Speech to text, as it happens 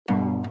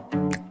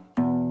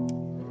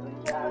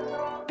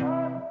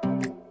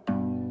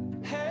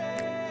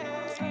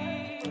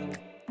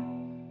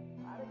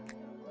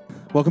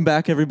Welcome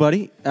back,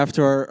 everybody,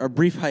 after our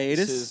brief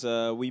hiatus. This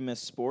is We Miss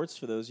Sports,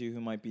 for those of you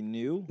who might be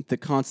new. The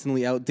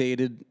constantly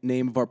outdated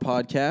name of our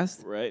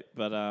podcast. Right,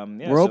 but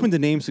We're open to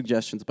name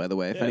suggestions, by the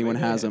way, if anyone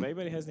has them. If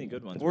anybody has any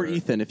good ones. Or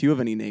Ethan, if you have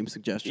any name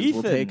suggestions,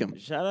 we'll take them.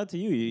 Shout out to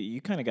you. You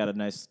kind of got a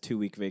nice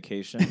 2-week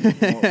vacation,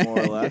 more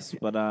or less.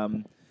 But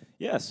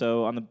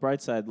so on the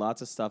bright side,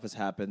 lots of stuff has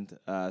happened.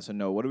 So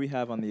Noah, what do we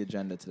have on the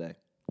agenda today?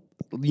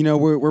 You know,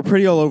 we're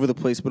pretty all over the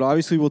place, but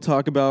obviously we'll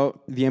talk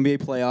about the NBA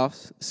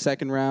playoffs.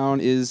 Second round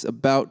is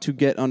about to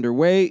get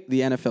underway. The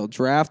NFL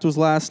draft was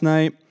last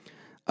night.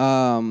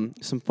 Some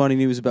funny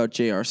news about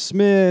J.R.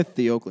 Smith.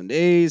 The Oakland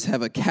A's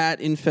have a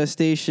cat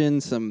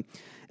infestation. Some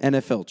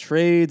NFL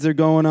trades are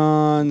going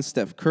on.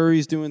 Steph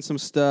Curry's doing some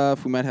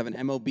stuff. We might have an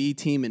MLB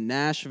team in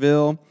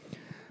Nashville.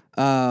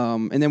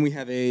 And then we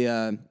have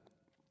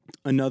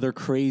another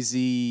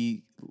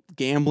crazy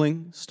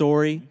gambling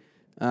story.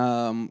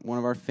 One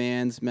of our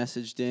fans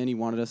messaged in. He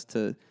wanted us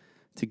to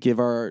give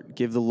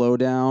the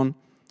lowdown.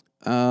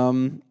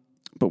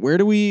 But where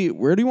do we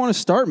want to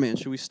start, man?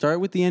 Should we start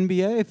with the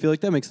NBA? I feel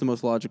like that makes the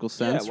most logical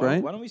sense,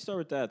 right? Why don't we start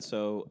with that?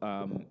 So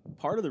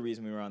part of the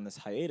reason we were on this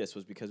hiatus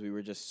was because we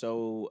were just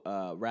so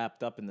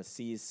wrapped up in the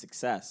C's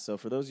success. So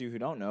for those of you who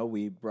don't know,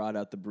 we brought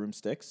out the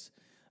broomsticks.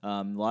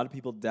 A lot of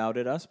people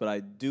doubted us, but I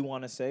do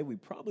want to say we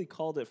probably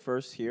called it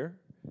first here.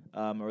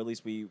 Or at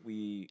least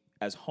we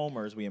as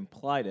homers, we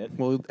implied it.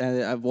 Well,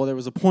 there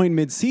was a point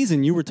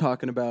mid-season you were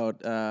talking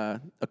about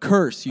a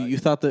curse. You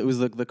thought that it was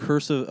the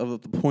curse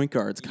of the point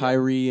guards,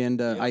 Kyrie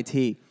and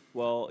IT.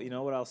 Well, you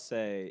know what I'll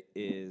say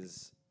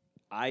is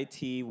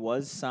IT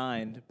was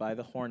signed by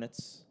the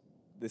Hornets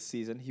this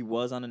season. He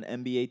was on an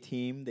NBA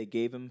team. They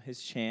gave him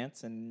his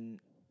chance, and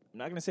I'm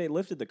not going to say it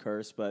lifted the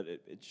curse, but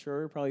it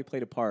sure probably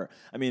played a part.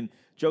 I mean,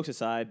 jokes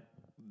aside,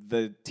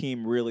 the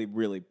team really,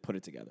 really put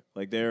it together.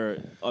 Like,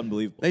 they're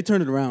unbelievable. They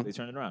turned it around.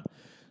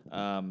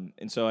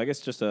 And so I guess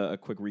just a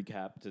quick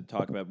recap to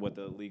talk about what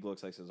the league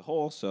looks like as a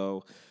whole.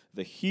 So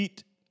the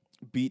Heat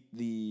beat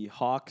the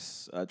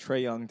Hawks.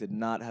 Trae Young did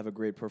not have a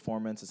great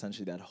performance,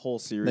 essentially that whole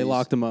series. They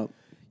locked him up.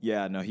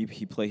 Yeah, no, he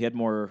had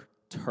more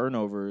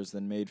turnovers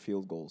than made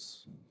field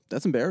goals.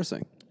 That's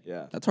embarrassing.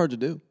 Yeah. That's hard to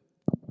do.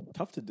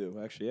 Tough to do,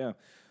 actually, yeah.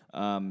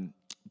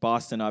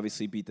 Boston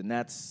obviously beat the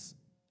Nets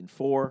in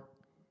 4.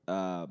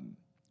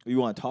 You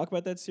want to talk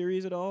about that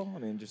series at all? I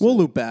mean, just we'll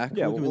loop back.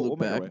 Yeah, we'll loop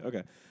back.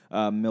 Okay.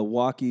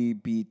 Milwaukee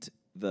beat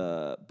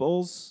the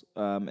Bulls,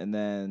 and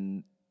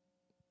then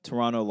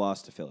Toronto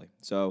lost to Philly.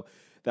 So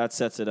that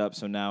sets it up.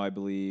 So now I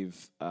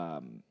believe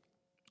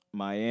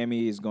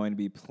Miami is going to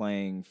be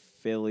playing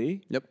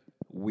Philly. Yep.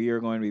 We are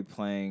going to be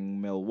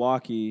playing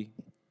Milwaukee,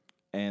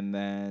 and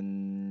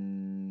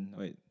then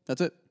wait.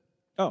 That's it.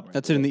 Oh, right.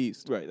 That's it in the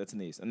East. Right, that's in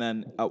the East. And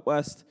then out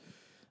West,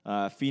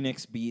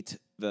 Phoenix beat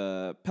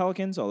the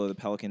Pelicans, although the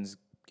Pelicans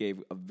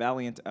gave a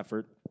valiant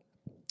effort.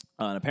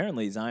 And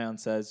apparently Zion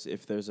says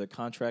if there's a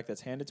contract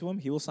that's handed to him,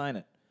 he will sign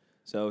it.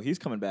 So he's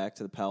coming back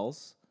to the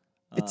Pels.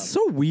 It's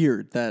so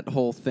weird, that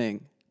whole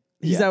thing.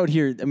 He's out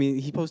here. I mean,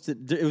 he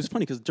posted. It was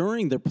funny because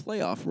during their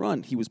playoff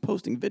run, he was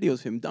posting videos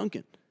of him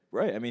dunking.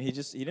 Right. I mean, he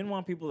didn't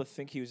want people to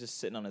think he was just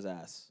sitting on his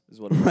ass, is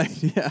what it was.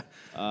 Right,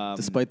 yeah.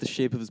 Despite the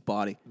shape of his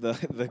body.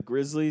 The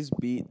Grizzlies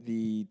beat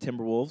the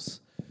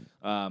Timberwolves.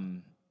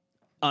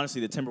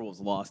 Honestly, the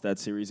Timberwolves lost that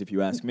series, if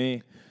you ask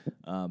me.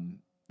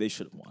 They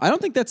should have won. I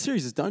don't think that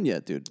series is done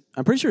yet, dude.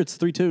 I'm pretty sure it's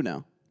 3-2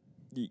 now.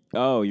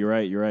 Oh, you're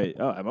right.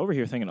 Oh, I'm over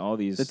here thinking all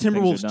these. The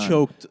Timberwolves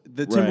choked.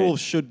 The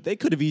Timberwolves right. They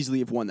could have easily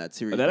have won that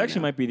series. That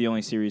actually might be the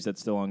only series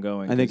that's still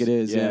ongoing. I think it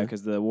is. Yeah,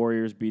 because the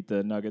Warriors beat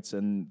the Nuggets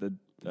and the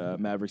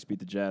Mavericks beat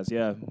the Jazz.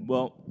 Yeah.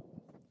 Well,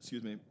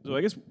 excuse me. So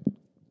I guess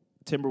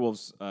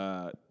Timberwolves,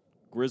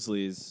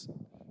 Grizzlies.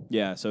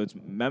 Yeah. So it's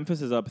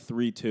Memphis is up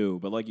 3-2,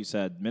 but like you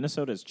said,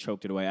 Minnesota has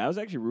choked it away. I was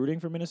actually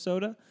rooting for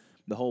Minnesota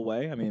the whole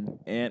way. I mean,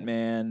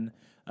 Ant-Man,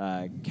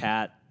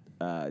 Cat,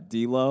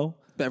 D'Lo,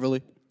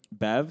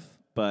 Bev,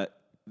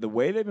 but the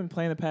way they've been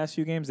playing the past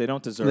few games, they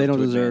don't deserve. They don't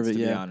deserve it. To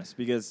be honest,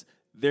 because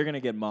they're going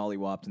to get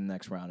mollywopped in the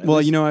next round.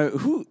 Well, you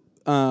know,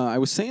 I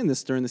was saying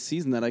this during the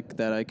season that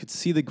I could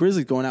see the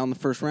Grizzlies going out in the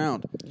first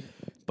round,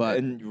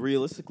 and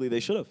realistically, they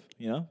should have.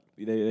 You know,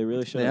 they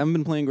really should. They haven't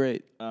been playing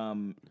great.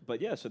 But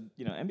yeah, so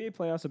NBA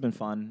playoffs have been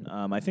fun.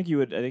 I think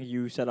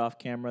you said off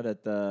camera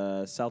that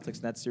the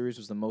Celtics Nets series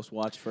was the most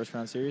watched first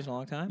round series in a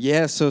long time.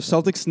 Yeah, so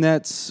Celtics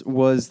Nets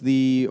was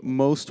the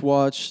most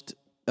watched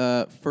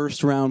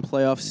first round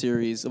playoff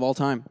series of all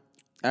time,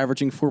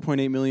 averaging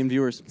 4.8 million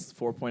viewers. It's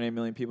 4.8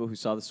 million people who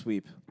saw the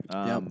sweep.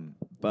 Yep.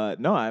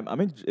 But no,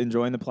 I'm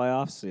enjoying the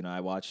playoffs. You know,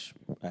 I watch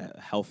a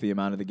healthy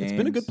amount of the games. It's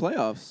been a good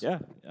playoffs. Yeah,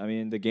 I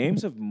mean the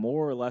games have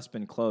more or less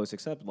been close,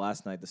 except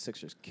last night the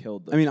Sixers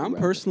killed them. I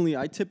mean,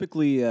 I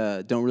typically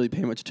don't really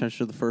pay much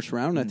attention to the first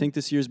round. I think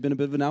this year's been a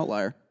bit of an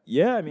outlier.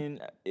 Yeah, I mean,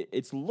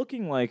 it's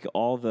looking like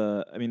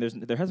there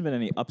hasn't been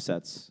any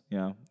upsets. You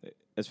know,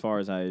 as far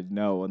as I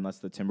know, unless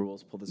the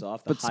Timberwolves pull this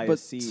off. But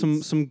seeds.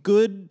 some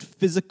good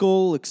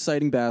physical,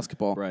 exciting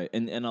basketball. Right,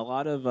 and a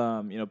lot of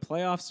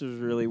playoffs is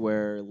really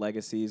where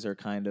legacies are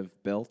kind of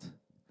built.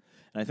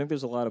 And I think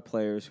there's a lot of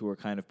players who are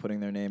kind of putting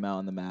their name out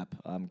on the map.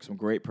 Some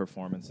great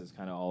performances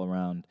kind of all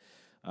around.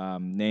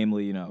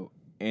 Namely,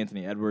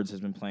 Anthony Edwards has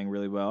been playing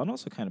really well and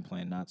also kind of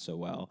playing not so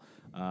well.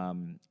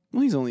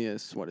 Well, he's only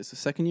his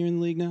second year in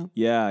the league now?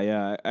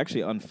 Yeah.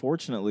 Actually,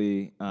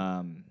 unfortunately,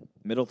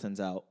 Middleton's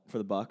out for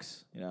the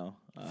Bucks,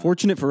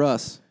 Fortunate for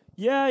us.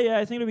 Yeah,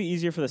 I think it'll be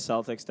easier for the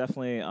Celtics.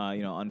 Definitely,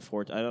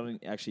 unfortunate. I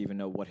don't actually even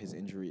know what his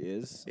injury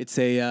is. It's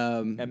a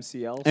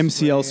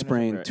MCL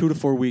sprain, right. 2 to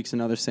 4 weeks, and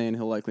now they're saying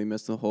he'll likely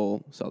miss the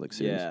whole Celtics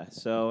series. Yeah,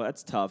 so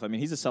that's tough. I mean,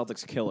 he's a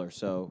Celtics killer,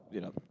 so,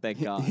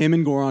 thank God. Him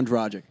and Goran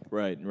Dragic.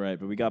 Right,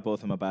 but we got both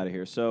of them up out of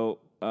here. So,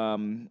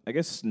 I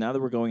guess now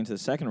that we're going into the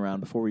second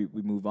round, before we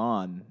move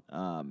on,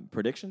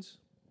 predictions?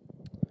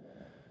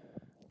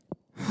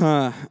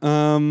 I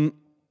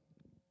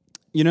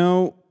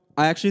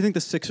actually think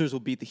the Sixers will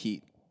beat the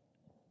Heat.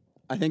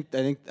 I think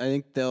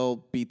they'll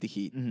beat the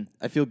Heat. Mm-hmm.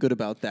 I feel good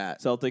about that.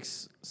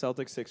 Celtics,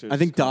 Sixers. I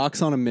think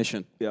Doc's on a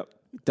mission. Yep.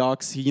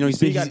 Doc's, he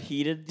got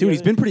heated. Dude,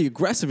 he's been pretty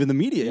aggressive in the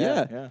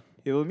media. Yeah.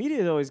 The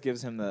media always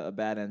gives him a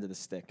bad end of the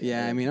stick.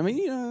 Yeah, I mean,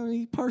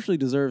 he partially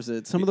deserves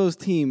it. Some of those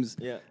teams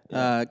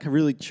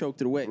really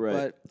choked it away. Right.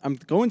 But I'm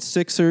going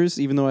Sixers,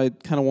 even though I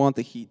kind of want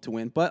the Heat to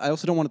win. But I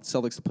also don't want the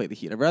Celtics to play the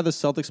Heat. I'd rather the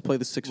Celtics play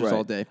the Sixers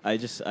all day. I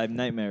have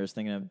nightmares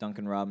thinking of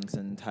Duncan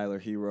Robinson, Tyler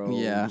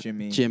Hero,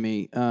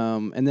 Jimmy.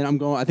 And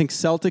then I think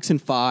Celtics in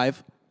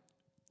 5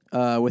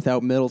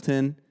 without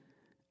Middleton.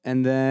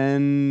 And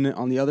then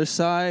on the other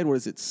side, what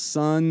is it?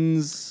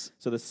 Suns.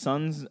 So the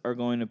Suns are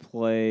going to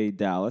play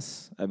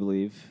Dallas, I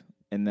believe.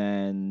 And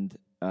then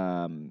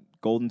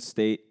Golden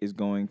State is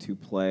going to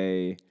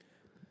play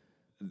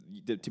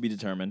to be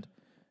determined.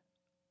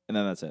 And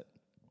then that's it.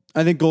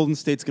 I think Golden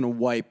State's going to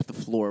wipe the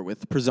floor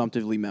with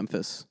presumptively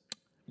Memphis.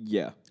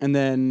 Yeah. And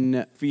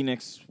then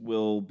Phoenix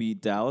will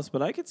beat Dallas,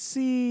 but I could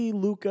see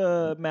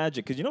Luka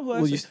Magic because you know who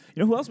else? You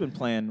know who else has been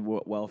playing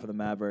well for the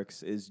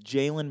Mavericks is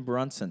Jalen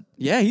Brunson.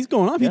 Yeah, he's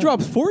going off. He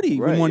dropped 40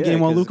 in one game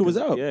while Luka was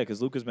out. Yeah,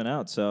 because Luka's been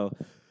out. So,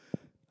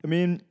 I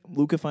mean,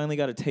 Luka finally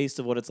got a taste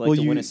of what it's like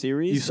to win a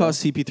series. You saw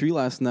CP3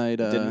 last night.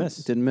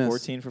 Didn't miss.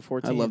 14 for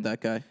 14. I love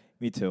that guy.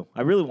 Me too.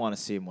 I really want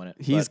to see him win it.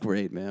 He's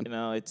great, man.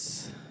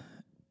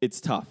 It's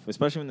tough,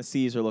 especially when the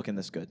C's are looking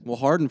this good. Well,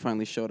 Harden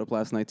finally showed up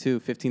last night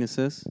too. 15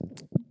 assists.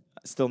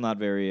 Still not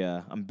very.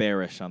 I'm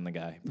bearish on the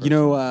guy.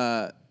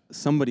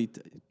 Personally.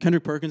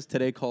 Kendrick Perkins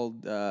today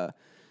called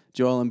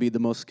Joel Embiid the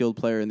most skilled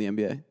player in the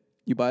NBA.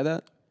 You buy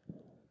that?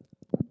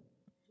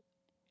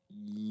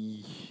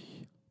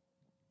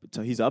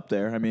 So he's up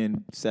there. I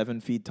mean,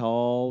 7 feet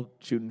tall,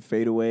 shooting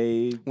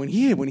fadeaway. When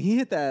he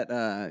hit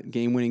that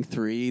game-winning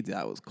 3,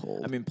 that was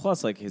cold. I mean,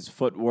 plus like his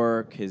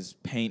footwork, his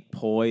paint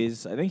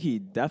poise. I think he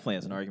definitely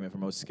has an argument for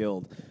most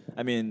skilled.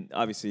 I mean,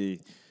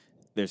 obviously.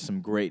 There's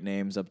some great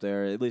names up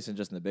there, at least in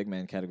the big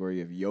man category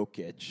of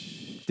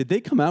Jokic. Did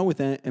they come out with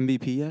an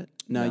MVP yet?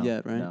 Not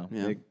yet, right? No.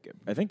 Yeah.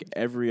 I think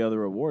every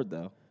other award,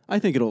 though. I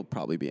think it'll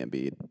probably be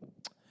Embiid.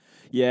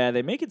 Yeah,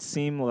 they make it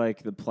seem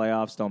like the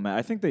playoffs don't matter.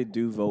 I think they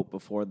do vote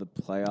before the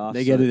playoffs.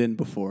 They get it in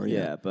before,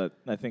 yeah. But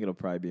I think it'll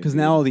probably be because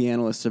now all the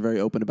analysts are very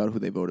open about who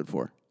they voted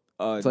for.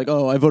 It's like,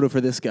 I voted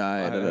for this guy.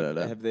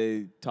 Have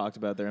they talked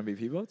about their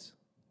MVP votes?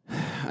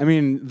 I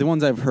mean, the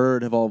ones I've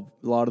heard a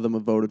lot of them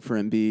have voted for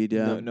Embiid.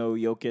 Yeah, no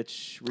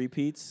Jokic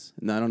repeats.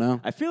 No, I don't know.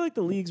 I feel like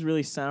the league's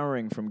really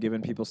souring from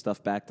giving people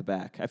stuff back to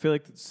back. I feel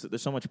like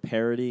there's so much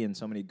parity and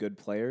so many good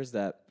players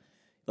that,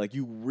 like,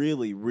 you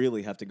really,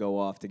 really have to go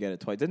off to get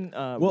it twice. Didn't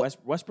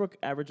Westbrook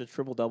average a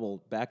triple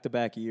double back to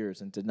back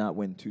years and did not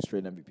win 2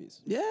 straight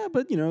MVPs? Yeah,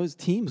 but his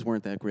teams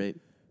weren't that great.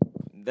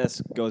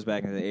 This goes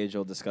back into the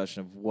age-old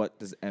discussion of what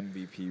does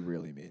MVP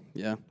really mean.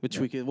 Yeah,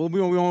 we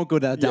won't go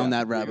down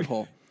that rabbit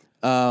hole.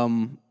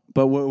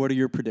 But what are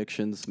your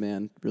predictions,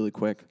 man? Really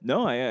quick.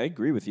 No, I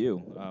agree with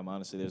you.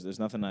 Honestly, there's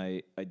nothing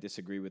I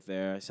disagree with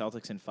there.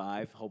 Celtics in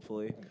 5,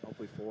 hopefully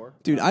 4.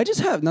 Dude, I just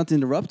have, not to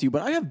interrupt you,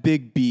 but I have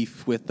big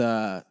beef with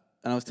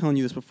and I was telling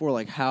you this before,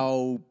 like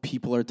how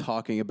people are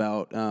talking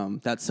about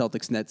that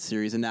Celtics Nets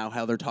series, and now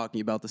how they're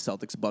talking about the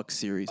Celtics Bucks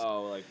series.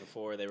 Oh, like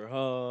before they were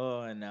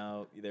and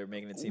now they're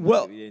making it seem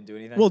like we didn't do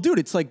anything. Well, dude,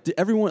 it's like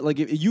everyone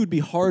you would be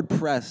hard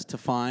pressed to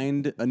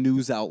find a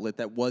news outlet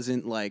that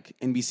wasn't like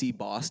NBC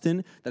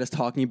Boston that is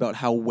talking about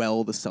how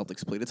well the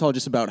Celtics played. It's all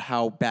just about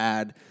how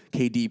bad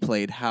KD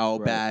played, how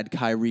bad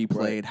Kyrie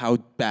played, how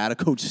bad a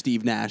coach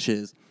Steve Nash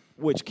is.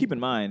 Which, keep in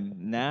mind,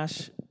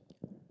 Nash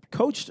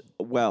coached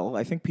well.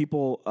 I think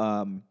people,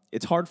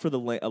 it's hard for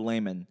a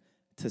layman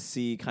to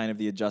see kind of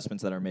the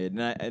adjustments that are made.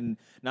 And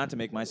not to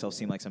make myself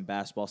seem like some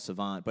basketball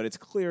savant, but it's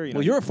clear,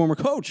 Well, you're a former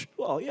coach.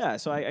 Well, yeah,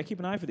 so I keep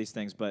an eye for these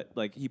things. But,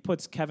 like, he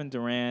puts Kevin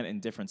Durant in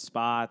different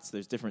spots.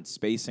 There's different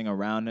spacing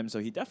around him. So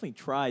he definitely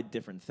tried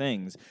different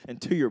things. And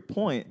to your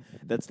point,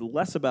 that's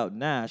less about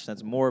Nash.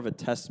 That's more of a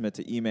testament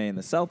to Ime and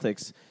the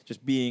Celtics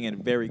just being a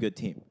very good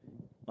team.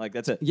 Like,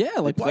 that's it. Yeah,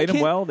 like, they played him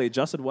well. They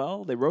adjusted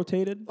well. They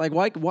rotated. Like,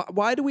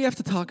 why do we have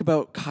to talk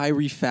about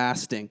Kyrie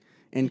fasting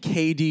and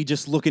KD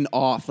just looking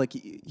off? Like,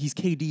 he's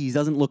KD. He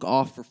doesn't look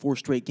off for 4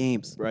 straight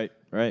games. Right.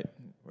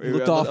 He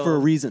looked off for a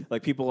reason.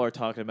 Like people are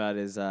talking about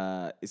is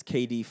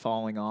KD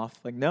falling off?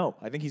 Like no,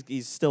 I think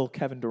he's still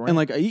Kevin Durant. And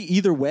like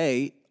either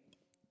way,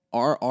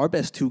 our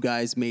best two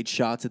guys made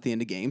shots at the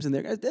end of games, and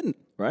their guys didn't.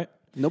 Right.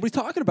 Nobody's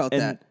talking about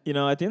and, that. You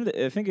know, at the end,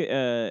 I think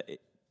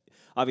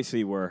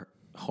obviously we're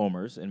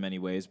homers in many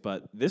ways,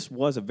 but this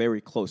was a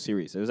very close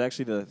series. It was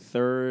actually the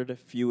third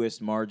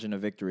fewest margin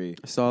of victory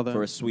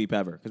for a sweep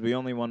ever because we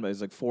only won by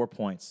 4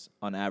 points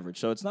on average.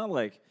 So it's not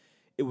like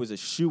it was a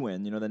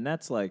shoo-in. You know, the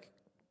Nets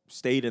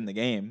stayed in the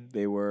game.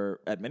 They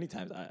were at many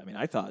times. I mean,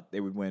 I thought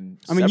they would win.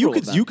 I mean, you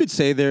could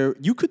say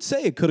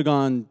it could have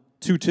gone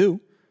 2-2.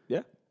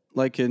 Yeah,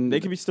 they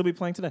could still be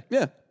playing today.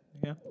 Yeah,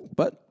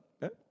 but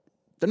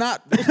they're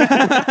not.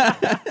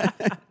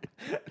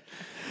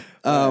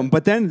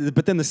 But then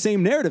the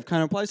same narrative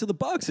kind of applies to the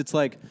Bucks. It's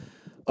like,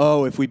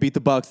 oh, if we beat the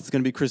Bucks, it's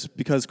going to be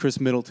because Chris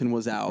Middleton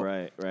was out,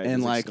 right,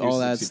 and all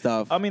that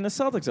stuff. I mean, the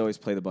Celtics always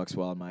play the Bucks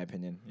well, in my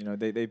opinion. You know,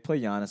 they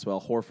play Giannis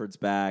well. Horford's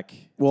back.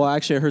 Well,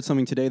 actually, I heard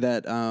something today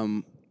that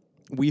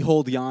we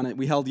held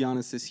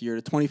Giannis this year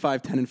to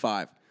 25, 10, and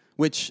 5,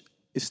 which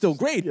is still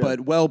great, but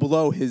well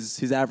below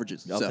his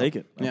averages. I'll take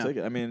it. I'll take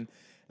it. I mean,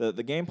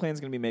 the game plan is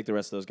going to be make the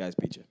rest of those guys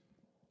beat you.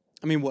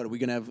 I mean, what are we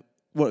going to have?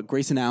 What,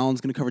 Grayson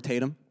Allen's going to cover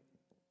Tatum?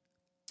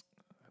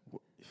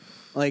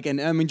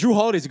 And I mean, Drew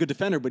Holiday's a good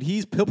defender, but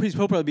he'll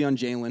probably be on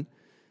Jalen.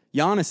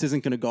 Giannis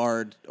isn't going to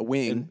guard a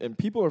wing. And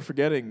people are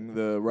forgetting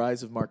the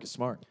rise of Marcus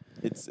Smart.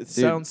 It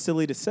sounds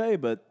silly to say,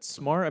 but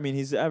Smart, I mean,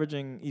 he's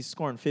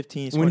scoring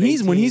 15. When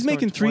he's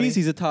making threes,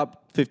 he's a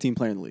top 15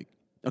 player in the league.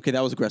 Okay,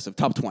 that was aggressive.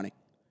 Top 20.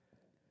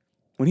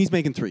 When he's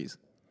making threes.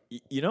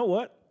 You know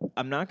what?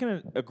 I'm not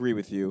going to agree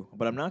with you,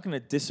 but I'm not going to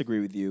disagree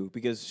with you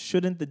because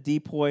shouldn't the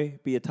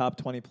Depoy be a top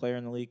 20 player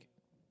in the league?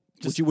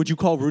 Would you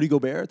call Rudy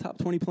Gobert a top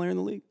 20 player in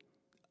the league?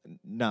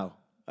 No,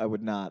 I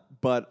would not.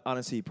 But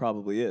honestly, he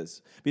probably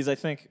is. Because I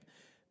think,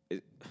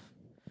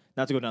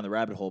 not to go down the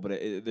rabbit hole, but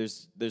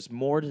there's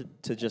more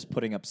to just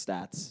putting up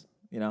stats,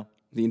 you know?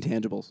 The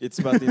intangibles. It's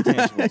about the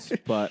intangibles.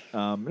 But,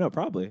 no,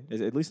 probably,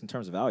 at least in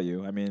terms of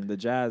value. I mean, the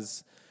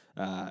Jazz,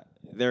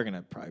 they're going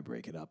to probably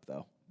break it up,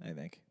 though, I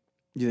think.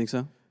 You think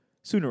so?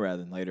 Sooner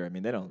rather than later. I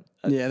mean, they don't.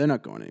 They're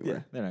not going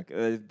anywhere. Yeah,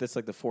 they're not. That's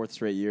like the fourth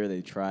straight year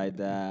they tried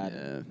that.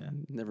 Yeah.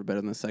 Never better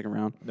than the second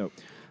round. Nope.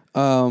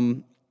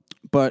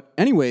 But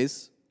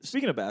anyways,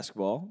 speaking of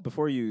basketball,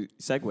 before you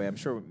segue, I'm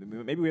sure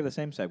maybe we have the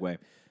same segue.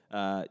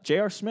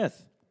 J.R.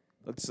 Smith.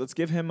 Let's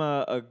give him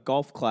a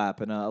golf clap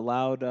and a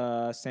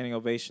loud standing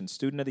ovation.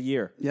 Student of the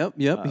year. Yep.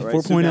 Right?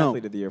 4.0. Student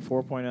athlete of the year.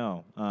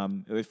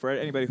 4.0. For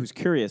anybody who's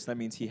curious, that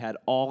means he had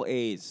all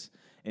A's.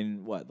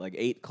 In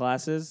 8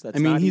 classes? That's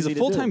he's a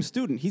full-time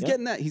student. He's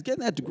getting that. He's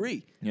getting that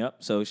degree. Yep.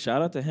 So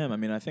shout out to him. I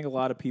mean, I think a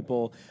lot of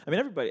people. I mean,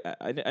 everybody.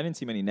 I didn't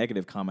see many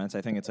negative comments.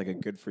 I think it's a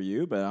good for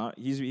you, but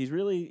he's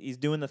really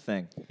doing the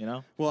thing. You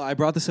know. Well, I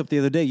brought this up the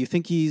other day. You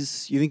think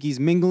he's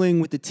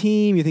mingling with the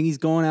team? You think he's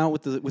going out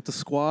with the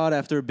squad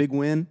after a big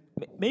win?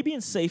 Maybe in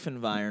safe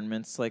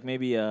environments, like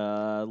maybe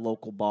a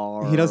local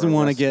bar. He doesn't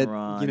want to get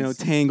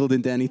tangled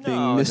into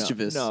anything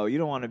mischievous. No, you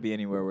don't want to be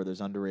anywhere where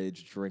there's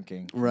underage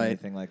drinking, or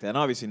anything like that. And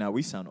obviously now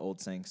we sound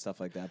old saying stuff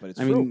like that, but it's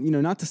true. I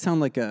mean, not to sound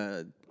like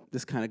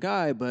this kind of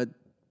guy, but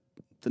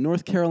the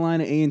North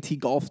Carolina A&T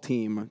golf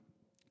team,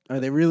 are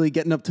they really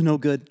getting up to no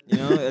good? You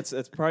know, it's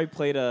probably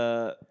played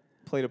a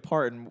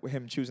part in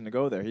him choosing to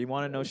go there. He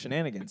wanted no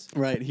shenanigans.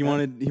 Right. He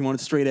wanted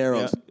straight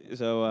arrows. Yeah.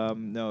 So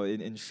no,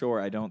 in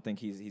short, I don't think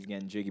he's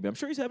getting jiggy, but I'm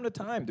sure he's having a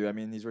time, dude. I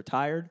mean, he's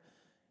retired.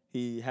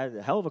 He had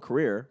a hell of a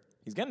career.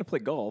 He's getting to play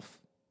golf.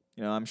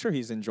 You know, I'm sure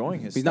he's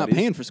enjoying his. He's studies.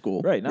 not paying for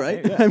school, right?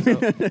 Right.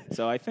 Paying, yeah.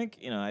 So I think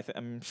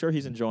I'm sure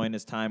he's enjoying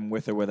his time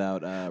with or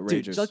without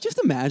Ragers. Dude, just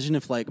imagine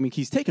if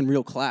he's taking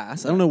real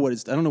class. I don't know what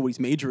he's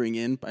majoring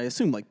in. I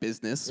assume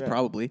business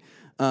probably.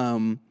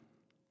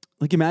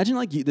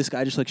 Imagine this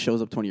guy just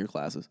shows up to one of your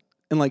classes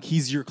and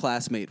he's your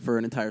classmate for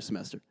an entire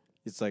semester.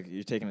 It's like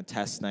you're taking a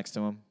test next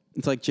to him.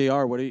 It's like,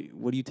 JR, what are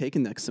you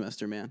taking next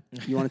semester, man?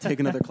 You want to take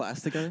another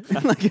class together?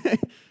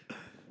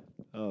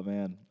 Oh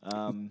man.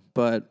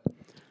 But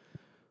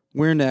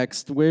where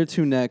next? Where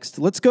to next?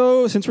 Let's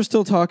go. Since we're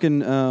still talking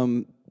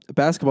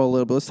basketball a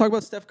little bit, let's talk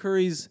about Steph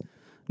Curry's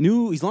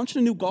he's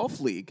launching a new golf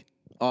league.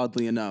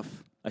 Oddly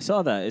enough. I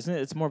saw that. Isn't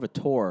it? It's more of a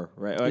tour,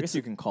 right? I guess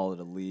you can call it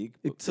a league.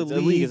 It's a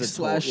league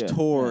slash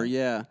tour,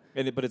 yeah.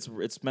 But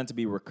it's meant to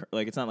be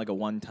it's not like a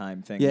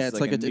one-time thing. Yeah, it's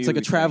like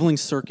a traveling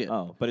circuit.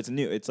 Oh, but it's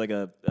new. It's like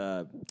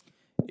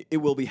it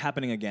will be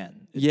happening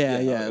again.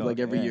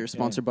 Every year,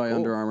 sponsored by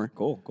Under Armour.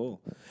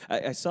 Cool.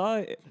 I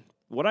saw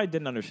what I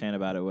didn't understand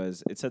about it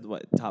was it said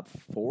top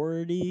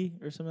 40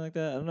 or something like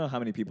that. I don't know how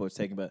many people it's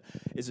taking, but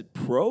is it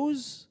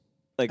pros?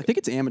 I think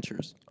it's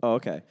amateurs. Oh,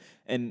 okay.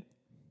 And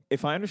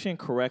if I understand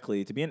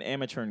correctly, to be an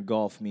amateur in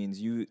golf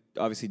means you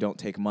obviously don't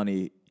take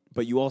money,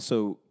 but you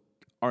also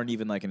aren't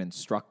even an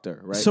instructor,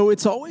 right? So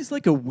it's always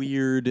a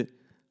weird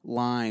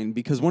line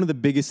because one of the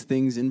biggest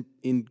things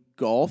in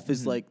golf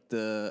is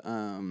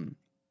the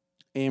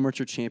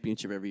amateur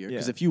championship every year.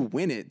 Because if you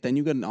win it, then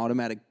you get an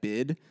automatic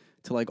bid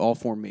to all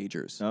 4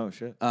 majors. Oh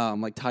shit!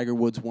 Tiger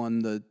Woods won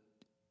the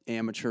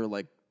amateur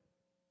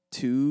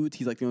two.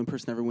 He's like the only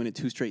person to ever win it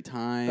 2 straight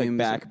times.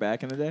 Like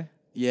back in the day?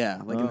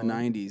 Yeah, like in the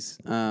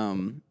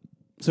 90s.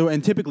 So,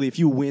 and typically if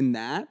you win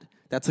that,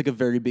 that's like a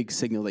very big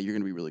signal that you're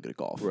going to be really good at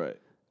golf. Right.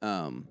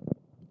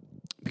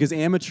 Because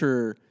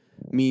amateur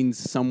means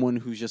someone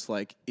who's just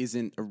like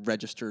isn't a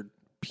registered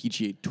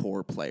PGA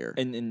Tour player.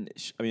 I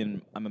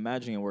mean, I'm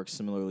imagining it works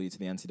similarly to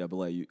the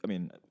NCAA.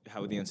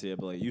 How the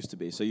NCAA used to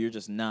be. So you're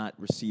just not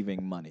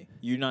receiving money.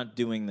 You're not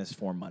doing this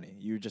for money.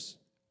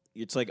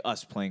 It's like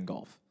us playing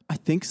golf. I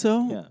think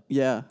so. Yeah.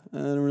 Yeah. I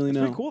don't really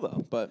know. Pretty cool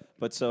though.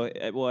 But so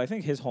I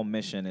think his whole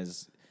mission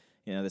is,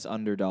 this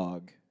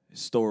underdog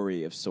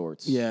story of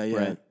sorts. Yeah.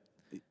 Right?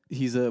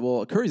 He's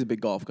Curry's a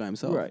big golf guy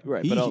himself.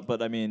 Right.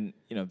 But I mean,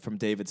 from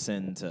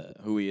Davidson to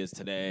who he is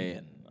today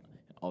and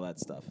all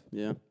that stuff.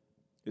 Yeah.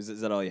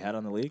 Is that all you had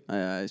on the league?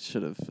 I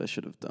should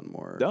have done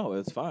more. No,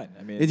 it's fine.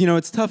 I mean,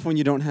 it's tough when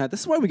you don't have. This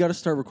is why we got to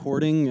start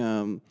recording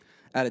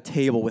at a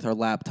table with our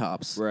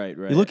laptops. Right.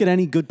 You look at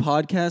any good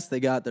podcast, they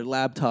got their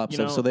laptops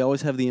up, so they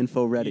always have the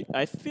info ready.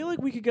 I feel like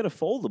we could get a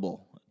foldable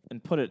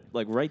and put it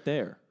like right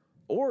there,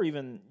 or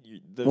even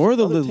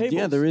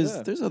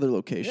There's other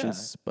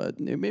locations, but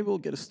maybe we'll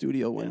get a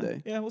studio one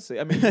day. Yeah, we'll see.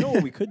 I mean,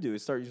 what we could do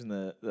is start using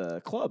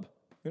the club.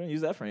 We don't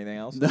use that for anything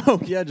else. No,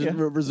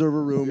 reserve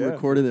a room,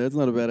 record it there. That's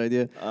not a bad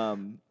idea.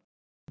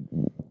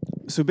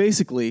 So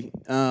basically,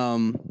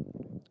 there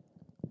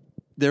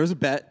was a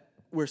bet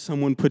where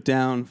someone put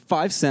down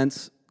 5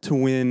 cents to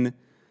win.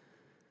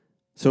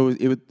 So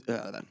it would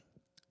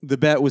the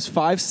bet was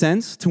 5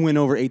 cents to win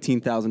over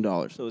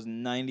 $18,000. So it was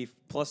 90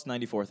 plus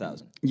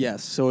 94,000.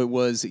 Yes. So it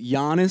was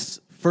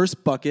Giannis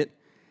first bucket,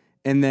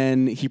 and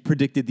then he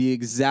predicted the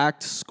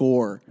exact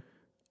score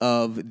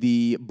of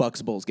the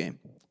Bucks Bulls game.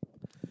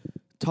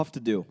 Tough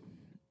to do.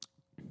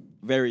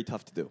 Very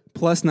tough to do.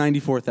 Plus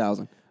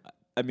 94,000.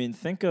 I mean,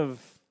 think of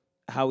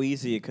how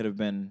easy it could have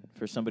been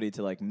for somebody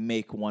to like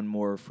make one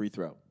more free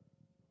throw,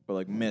 or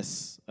like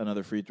miss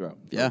another free throw.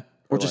 Yeah.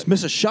 Or just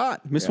miss a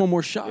shot. Miss one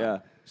more shot. Yeah.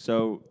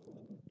 So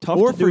tough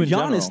or to do for in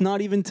Giannis, general.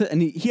 not even to,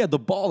 and he had the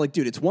ball. Like,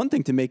 dude, it's one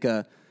thing to make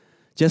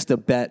just a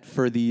bet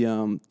for the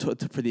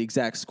for the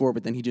exact score,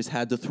 but then he just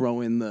had to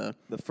throw in the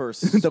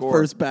first the score.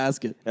 first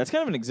basket. That's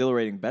kind of an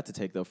exhilarating bet to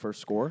take, though.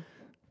 First score.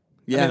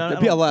 Yeah,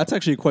 that's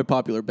actually a quite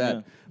popular bet.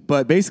 Yeah.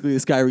 But basically,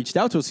 this guy reached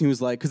out to us. He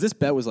was like, because this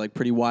bet was like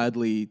pretty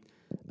widely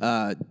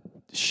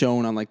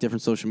shown on like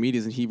different social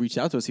medias, and he reached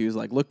out to us. He was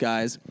like, "Look,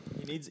 guys."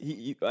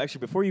 Actually,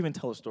 before you even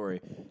tell a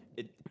story,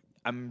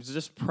 I'm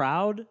just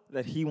proud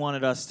that he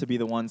wanted us to be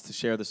the ones to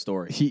share the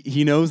story.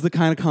 He knows the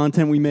kind of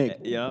content we make.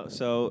 Yeah.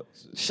 So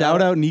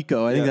shout out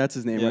Nico. I think that's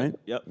his name, right?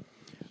 Yep.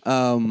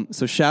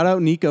 So shout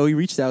out Nico. He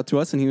reached out to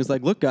us and he was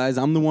like, "Look, guys,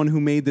 I'm the one who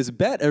made this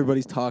bet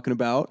everybody's talking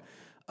about.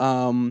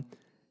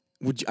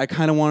 I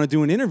kind of want to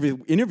do an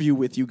interview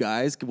with you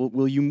guys.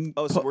 Will you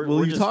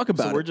talk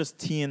about it?" So we're just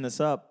teeing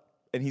this up,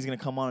 and he's going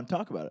to come on and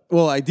talk about it.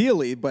 Well,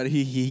 ideally, but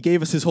he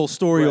gave us his whole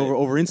story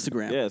over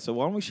Instagram. Yeah. So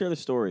why don't we share the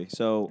story?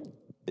 So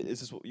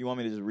is this you want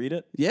me to just read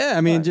it? Yeah. I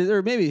mean,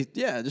 or maybe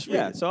just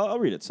read it. So I'll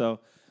read it. So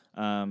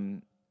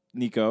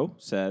Nico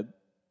said,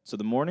 "So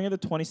the morning of the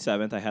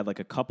 27th, I had like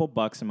a couple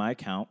bucks in my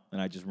account,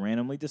 and I just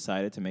randomly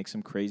decided to make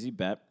some crazy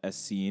bet as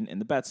seen in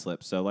the bet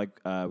slip. So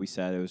like we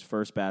said, it was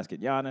first basket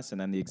Giannis,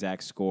 and then the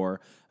exact score,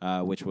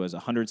 which was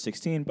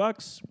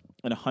 $116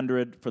 and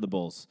 $100 for the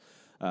Bulls.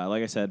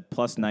 Like I said,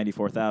 plus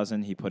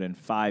 94,000. He put in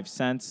 5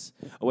 cents.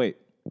 Oh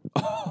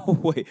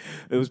wait,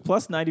 it was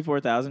plus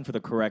 94,000 for the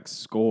correct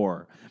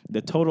score.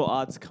 The total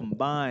odds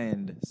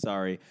combined,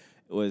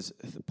 was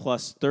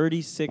plus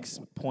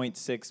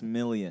 36.6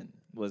 million."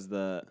 Was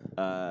the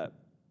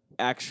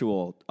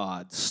actual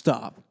odds.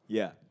 Stop.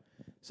 Yeah.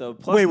 So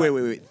plus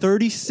wait.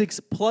 36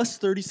 plus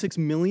 36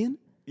 million?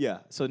 Yeah.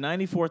 So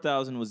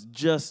 94,000 was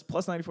just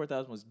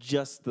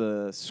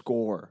the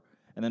score.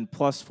 And then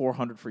plus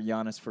 400 for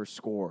Giannis for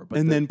score.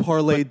 Then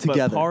parlayed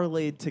together. But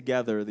parlayed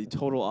together, the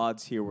total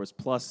odds here was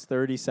plus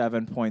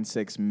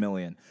 37.6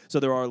 million. So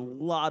there are a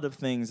lot of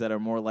things that are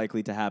more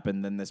likely to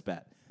happen than this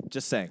bet.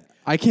 Just saying.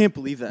 I can't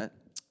believe that.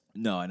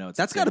 No, I know.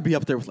 That's got to be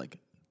up there with like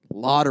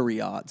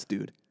lottery odds,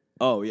 dude.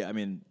 Oh, yeah. I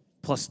mean,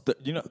 plus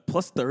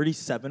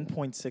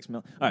 37.6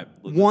 million. All right.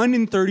 1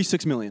 in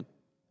 36 million.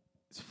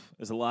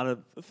 There's a lot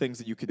of things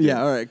that you could do.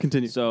 Yeah, all right,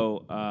 continue.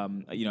 So,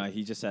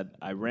 he just said,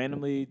 I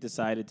randomly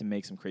decided to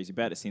make some crazy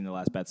bet. I seen the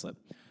last bet slip.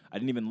 I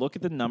didn't even look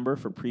at the number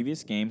for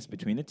previous games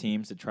between the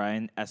teams to try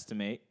and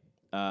estimate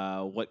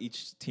what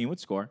each team would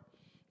score.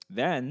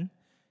 Then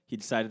he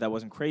decided that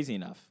wasn't crazy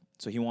enough.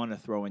 So he wanted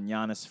to throw in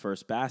Giannis'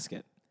 first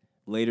basket.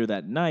 Later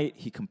that night,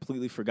 he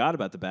completely forgot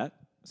about the bet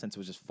since it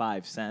was just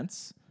 5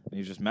 cents. And he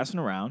was just messing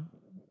around.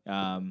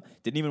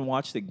 Didn't even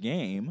watch the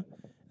game.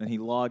 Then he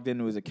logged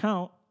into his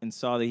account and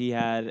saw that he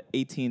had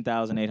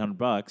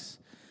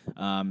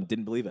 $18,800.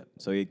 Didn't believe it.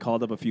 So he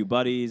called up a few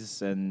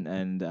buddies,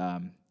 and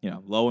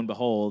lo and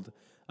behold,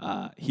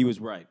 he was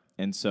right.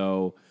 And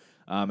so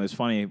it was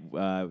funny.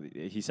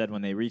 He said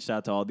when they reached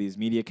out to all these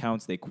media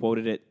accounts, they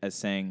quoted it as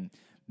saying,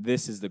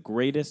 "This is the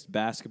greatest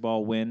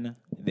basketball win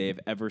they've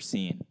ever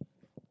seen."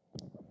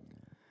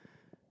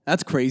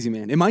 That's crazy,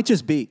 man. It might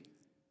just be.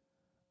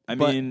 I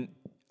mean,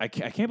 I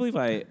can't believe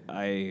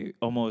I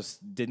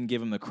almost didn't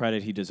give him the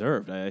credit he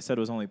deserved. I said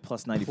it was only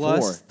plus 94.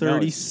 Plus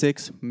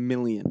 36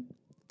 million.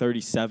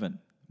 37.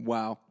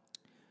 Wow.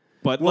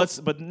 But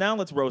now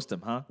let's roast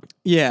him, huh?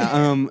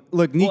 Yeah.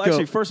 Look, Nico. Well,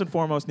 actually, first and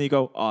foremost,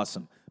 Nico,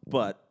 awesome.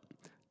 But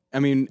I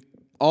mean,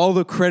 all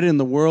the credit in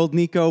the world,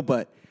 Nico,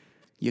 but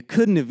you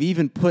couldn't have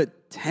even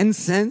put 10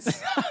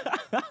 cents,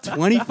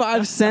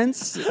 25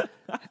 cents,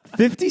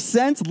 50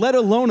 cents, let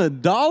alone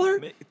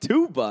 $1.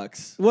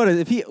 $2. What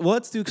if he? Well,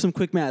 let's do some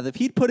quick math. If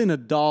he'd put in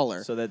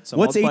 $1, So what's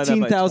multiply that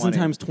by 18,000 20.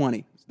 times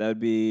 20? That would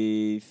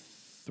be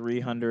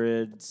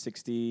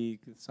 360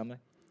 something.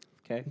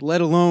 Okay.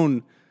 Let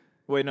alone.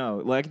 Wait,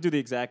 no. Well, I can do the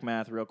exact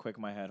math real quick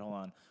in my head. Hold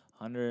on.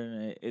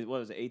 100. What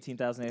was it?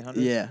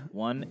 18,800. Yeah.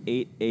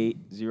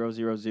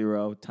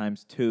 188,000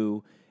 times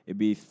 2. It'd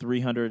be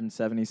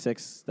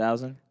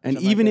 376,000. And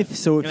even if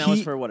so, if and that was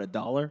he. for what,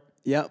 $1?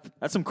 Yep.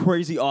 That's some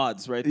crazy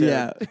odds right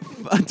there. Yeah.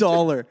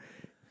 $1.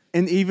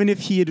 And even if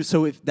he had,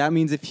 so if that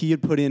means if he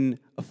had put in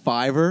a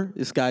 $5,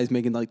 this guy's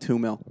making like $2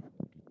 million.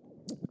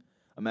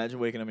 Imagine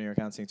waking up in your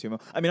account seeing 2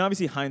 million. I mean,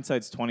 obviously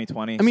hindsight's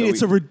 2020. I mean,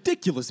 it's a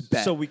ridiculous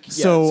bet. So we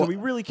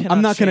really cannot.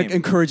 I'm not going to shame.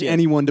 encourage Yeah.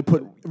 anyone to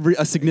put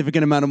a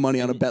significant amount of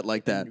money on a bet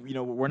like that. You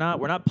know, we're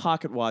not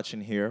pocket watching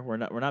here. We're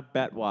not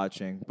bet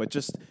watching, but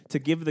just to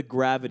give the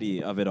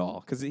gravity of it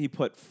all, because he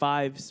put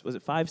 5. Was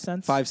it 5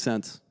 cents? 5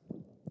 cents.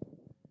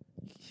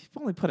 You've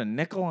only put a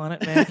nickel on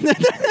it, man.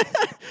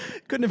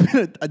 Couldn't have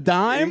been a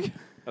dime.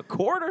 A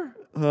quarter.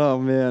 Oh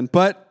man!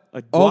 But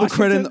Like all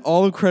Washington?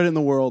 the credit in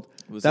the world.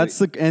 Was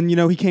That's like- and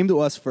he came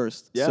to us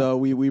first, Yeah. so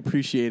we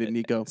appreciate it,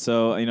 Nico.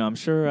 So I'm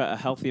sure a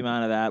healthy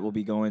amount of that will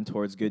be going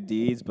towards good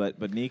deeds. But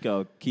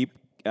Nico, keep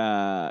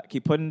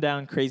putting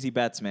down crazy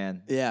bets,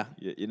 man. Yeah,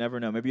 You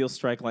never know. Maybe you'll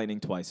strike lightning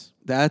twice.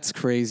 that's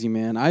crazy,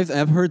 man.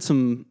 I've heard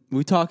some.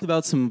 We talked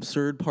about some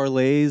absurd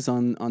parlays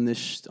on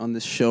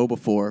this show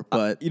before,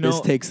 but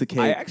this takes the cake.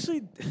 I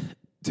actually,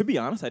 to be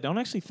honest, I don't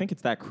actually think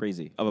it's that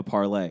crazy of a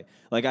parlay.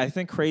 Like, I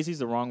think crazy is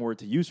the wrong word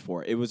to use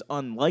for it. It was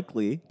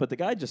unlikely, but the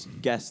guy just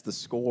guessed the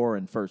score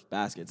and first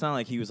basket. It's not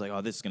like he was like,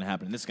 oh, this is going to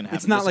happen, this is going to happen.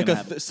 It's not like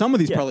some of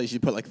these Yeah. parlays you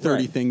put like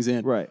 30 things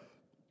in. Right.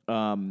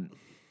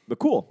 But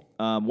cool.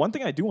 One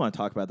thing I do want to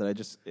talk about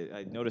that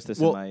I noticed this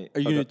Well, in my... are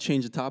you going to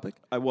change the topic?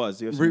 I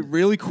was. You have some-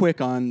 Really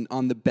quick on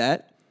the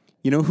bet.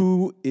 You know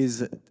who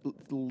is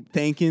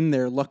thanking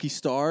their lucky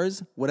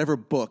stars? Whatever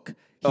book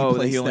he Oh,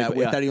 placed he only that put-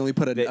 with, yeah. that he only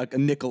put They- a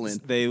nickel in.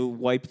 They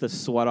wiped the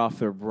sweat off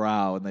their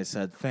brow and they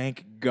said,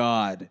 "Thank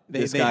God."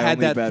 They this guy had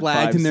only that bet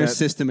flagged 5 in their cents."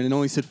 system, and it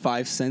only said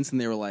 5 cents, and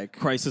they were like,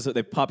 Crisis.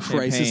 They popped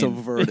 "Crisis champagne.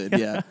 averted."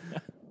 Yeah,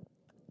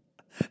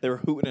 They were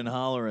hooting and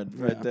hollering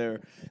right there.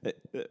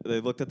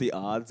 They looked at the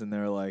odds and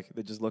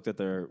they just looked at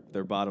their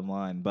bottom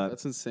line. But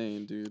that's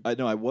insane, dude. I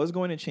know I was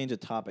going to change a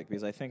topic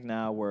because I think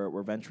now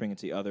we're venturing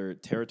into other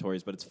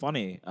territories. But it's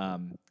funny.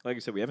 Like I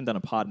said, we haven't done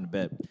a pod in a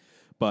bit,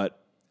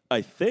 but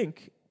I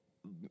think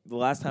the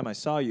last time I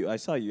saw you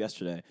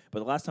yesterday. But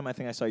the last time I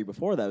think I saw you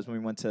before that was when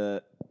we went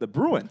to the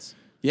Bruins.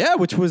 Yeah,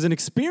 which was an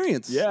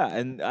experience. Yeah,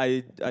 and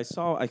I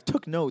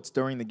took notes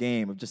during the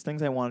game of just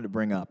things I wanted to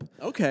bring up.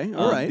 Okay,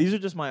 all right. These are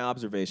just my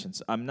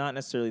observations. I'm not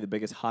necessarily the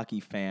biggest hockey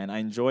fan. I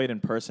enjoy it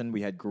in person.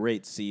 We had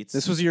great seats.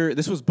 This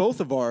was both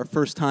of our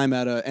first time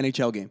at an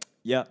NHL game.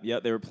 Yeah.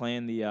 They were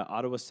playing the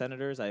Ottawa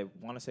Senators. I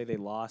want to say they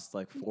lost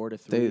like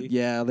 4-3.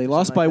 They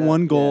lost by like that.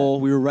 one goal.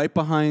 Yeah. We were right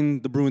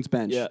behind the Bruins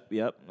bench.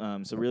 Yep.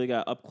 So really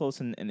got up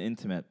close and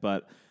intimate.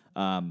 But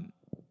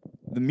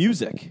the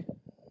music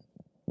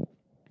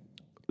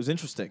was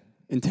interesting.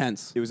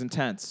 Intense. It was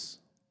intense.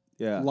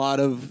 Yeah. A lot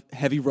of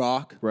heavy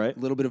rock. Right. A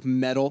little bit of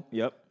metal.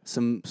 Yep.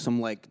 Some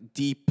like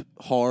deep,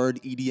 hard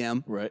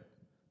EDM. Right.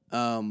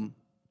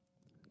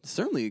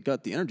 Certainly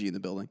got the energy in the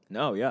building.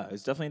 No, yeah,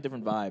 it's definitely a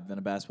different vibe than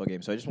a basketball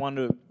game. So I just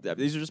wanted to.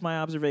 These are just my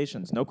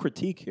observations. No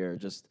critique here,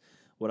 just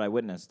what I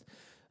witnessed.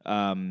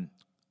 And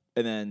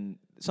then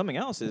something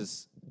else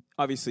is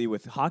obviously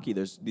with hockey.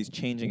 There's these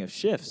changing of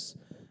shifts.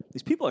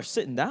 These people are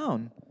sitting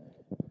down.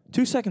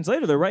 2 seconds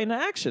later, they're right into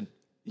action.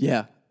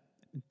 Yeah.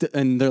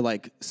 And they're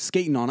like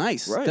skating on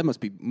ice. Right. That must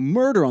be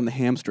murder on the I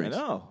hamstrings.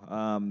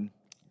 know.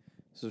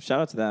 So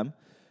shout out to them.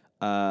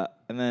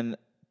 And then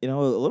a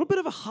little bit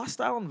of a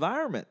hostile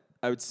environment.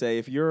 I would say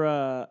if you're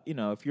a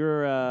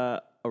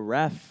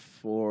ref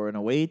or an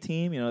away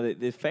team,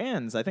 the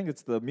fans. I think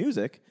it's the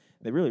music.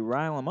 They really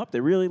rile them up. They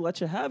really let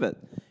you have it.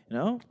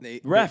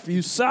 Ref,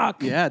 you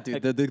suck. Yeah,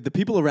 dude. The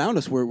people around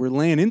us were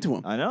laying into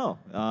them. I know.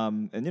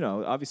 And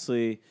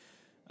obviously,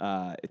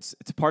 it's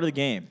a part of the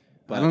game.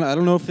 But I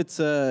don't know if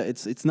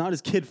it's not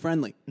as kid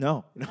friendly.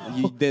 No.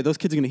 Those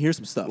kids are gonna hear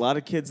some stuff. A lot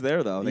of kids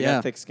there though. They Yeah.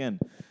 got thick skin.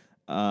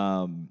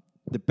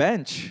 The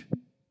bench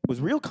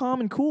was real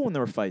calm and cool when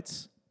there were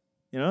fights.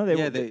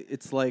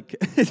 It's like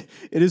it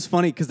is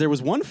funny because there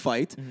was one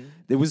fight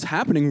that was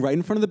happening right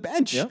in front of the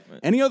bench. Yep.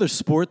 Any other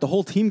sport, the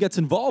whole team gets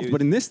involved,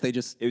 but in this, they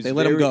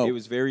let them go. It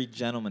was very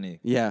gentlemanly.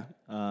 Yeah.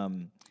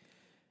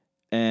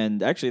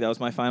 And actually, that was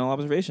my final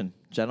observation.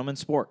 Gentleman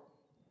sport.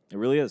 It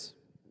really is.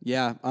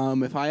 Yeah.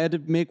 If I had to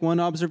make one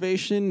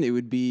observation, it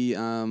would be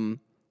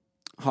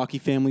hockey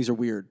families are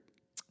weird.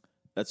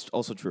 That's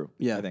also true.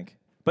 Yeah. I think.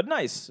 but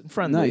nice and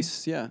friendly.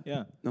 Nice, yeah.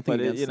 Yeah. Nothing but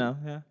against it,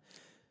 yeah.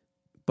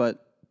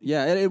 But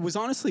yeah, it was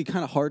honestly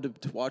kind of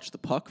hard to watch the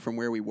puck from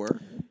where we were.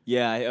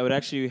 Yeah, I would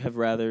actually have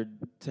rather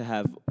to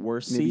have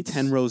worse Maybe seats.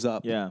 10 rows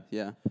up. Yeah.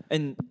 Yeah.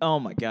 And oh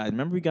my God,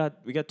 remember we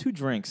got 2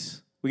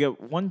 drinks. We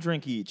got 1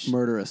 drink each.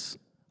 Murderous.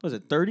 What was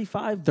it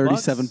 35?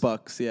 37 bucks?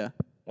 bucks, yeah.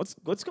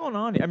 What's going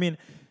on here? I mean,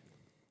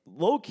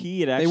 low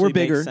key, it actually were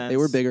bigger. makes sense. They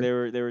were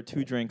bigger. They were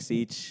 2 drinks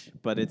each,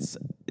 but it's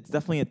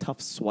definitely a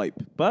tough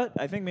swipe. But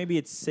I think maybe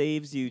it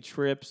saves you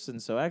trips,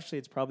 and so actually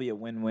it's probably a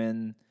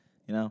win-win.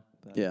 You know.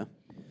 But Yeah.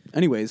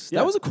 Anyways, Yeah.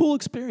 that was a cool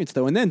experience,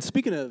 though. And then,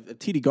 speaking of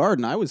TD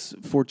Garden, I was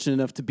fortunate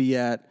enough to be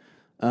at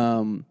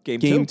Game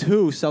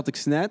 2,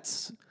 Celtics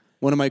Nets.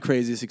 One of my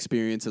craziest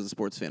experiences as a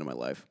sports fan of my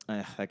life.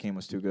 That game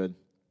was too good.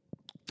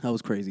 That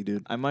was crazy,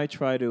 dude. I might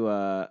try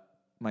to.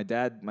 My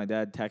dad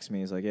texted me.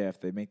 He's like, "Yeah, if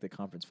they make the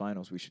conference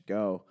finals, we should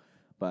go."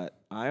 But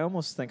I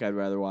almost think I'd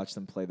rather watch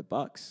them play the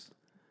Bucks.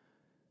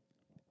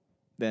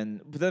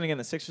 But then again,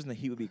 the Sixers and the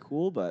Heat would be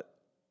cool. But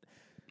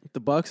The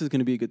Bucks is going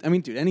to be a good. I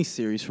mean, dude, any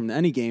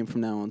game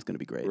from now on is going to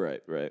be great.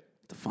 right.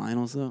 The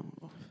finals, though.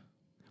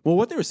 Well,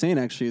 what they were saying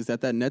actually is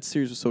that Nets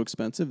series was so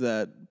expensive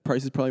that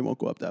prices probably won't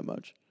go up that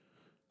much.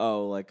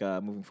 Oh, like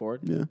moving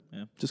forward. Yeah.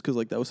 Yeah. Just because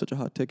that was such a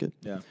hot ticket.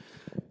 Yeah.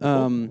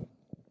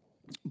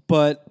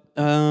 But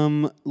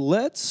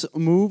let's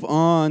move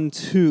on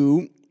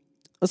to.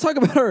 Let's talk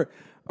about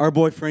our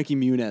boy Frankie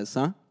Muniz,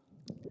 huh?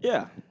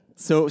 Yeah.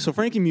 So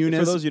Frankie Muniz.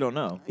 For those you don't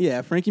know.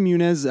 Yeah, Frankie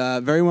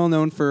Muniz, very well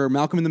known for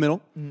Malcolm in the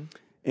Middle,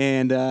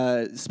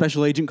 and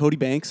Special Agent Cody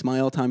Banks, my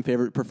all-time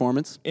favorite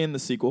performance, In the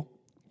sequel.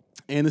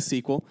 and the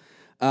sequel.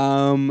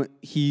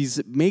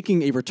 He's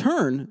making a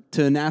return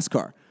to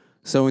NASCAR.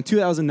 So in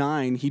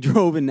 2009, he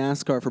drove in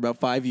NASCAR for about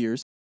 5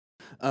 years.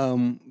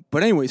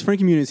 But anyways,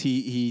 Frankie Muniz,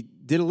 he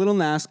did a little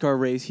NASCAR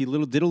race. He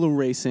did a little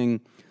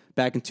racing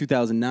back in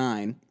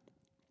 2009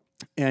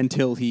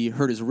 until he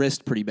hurt his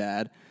wrist pretty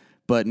bad.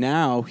 But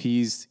now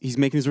he's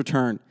making his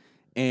return,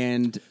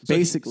 and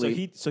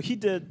basically, so he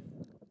did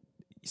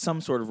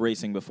some sort of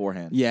racing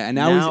beforehand. Yeah, and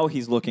now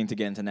he's looking to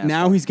get into NASCAR.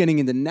 now he's getting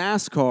into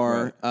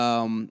NASCAR.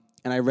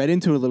 And I read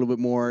into it a little bit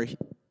more.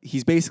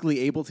 He's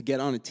basically able to get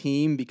on a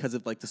team because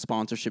of the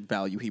sponsorship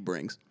value he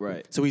brings.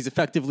 Right. So he's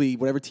effectively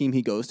whatever team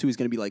he goes to, he's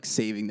going to be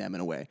saving them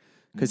in a way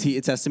because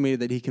it's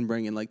estimated that he can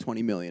bring in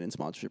 $20 million in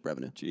sponsorship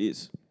revenue.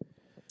 Jeez.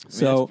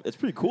 So it's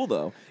pretty cool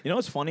though. You know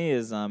what's funny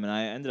is, and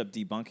I ended up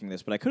debunking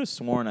this, but I could have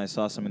sworn I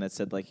saw something that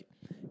said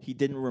he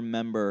didn't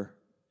remember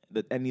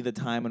any of the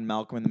time when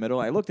Malcolm in the Middle.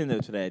 I looked into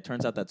it today. It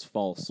turns out that's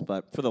false.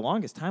 But for the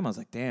longest time, I was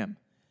like, damn,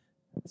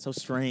 it's so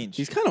strange.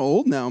 he's kind of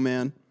old now,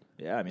 man.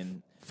 Yeah, I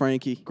mean,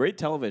 Frankie. great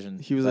television.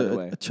 He was by the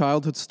way. a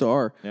childhood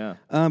star. Yeah.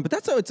 But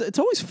that's how it's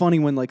always funny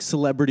when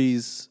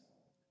celebrities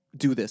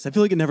do this. I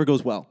feel like it never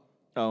goes well.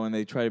 Oh, and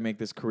they try to make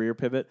this career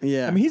pivot.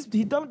 Yeah. I mean, he's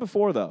done it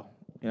before though.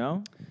 You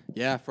know.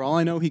 Yeah, for all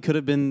I know, he could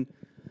have been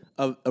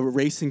a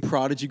racing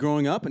prodigy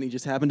growing up, and he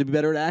just happened to be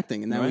better at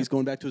acting, and now Right. he's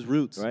going back to his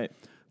roots. Right.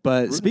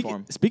 But Rooting for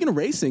him. speaking of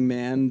racing,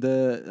 man,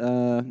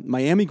 the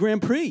Miami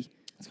Grand Prix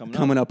It's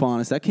coming up on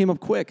us. That came up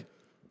quick.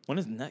 When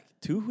is next?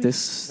 2 weeks.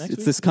 This Next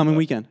week? this coming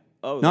weekend.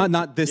 Oh,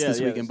 not this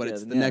yeah, weekend, but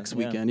it's the next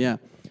weekend. Yeah.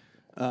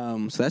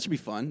 So that should be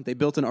fun. They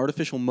built an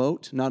artificial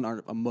moat, not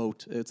a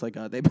moat. It's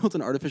they built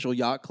an artificial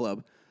yacht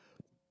club.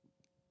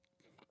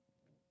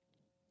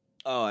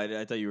 Oh,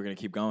 I thought you were gonna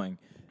keep going.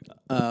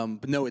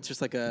 But no, it's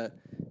just like a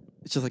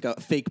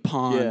fake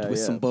pond Yeah, with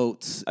yeah. some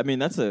boats. I mean,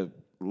 that's a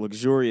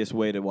luxurious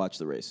way to watch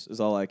the race. Is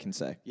all I can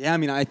say. Yeah, I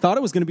mean, I thought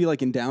it was going to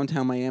be in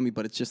downtown Miami,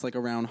 but it's just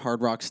around Hard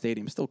Rock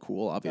Stadium. Still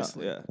cool,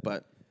 obviously. yeah.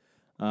 But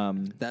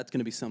that's going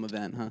to be some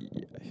event, huh?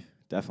 Yeah,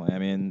 definitely. I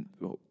mean,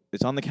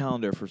 it's on the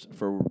calendar for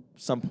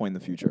some point in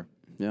the future.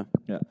 Yeah.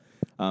 Yeah.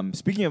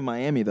 Speaking of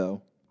Miami,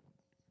 though,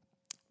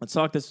 let's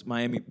talk this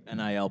Miami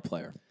NIL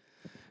player.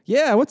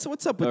 Yeah, what's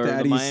up with Or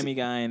that? the Miami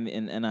guy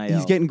in NIL.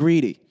 He's getting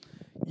greedy.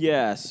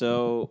 Yeah,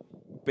 so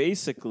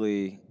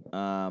basically,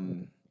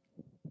 load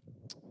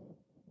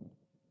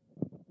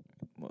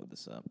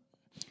this up.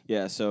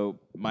 Yeah, so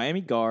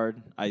Miami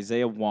guard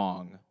Isaiah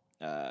Wong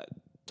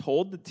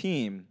told the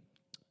team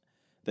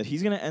that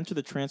he's going to enter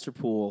the transfer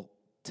pool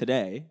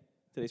today.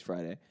 Today's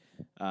Friday.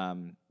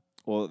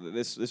 Well,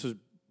 this was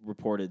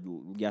reported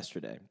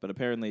yesterday, but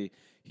apparently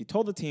he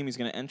told the team he's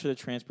going to enter the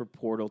transfer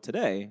portal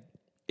today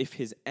if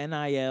his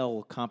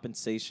NIL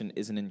compensation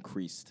isn't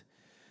increased.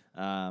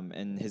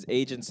 And his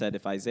agent said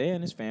if Isaiah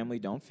and his family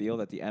don't feel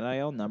that the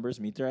NIL numbers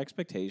meet their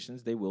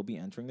expectations, they will be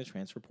entering the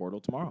transfer portal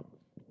tomorrow.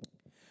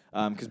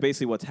 Because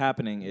basically what's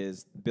happening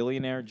is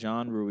billionaire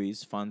John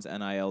Ruiz funds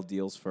NIL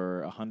deals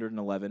for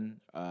 111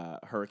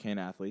 Hurricane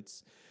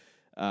athletes.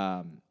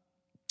 And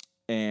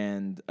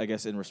I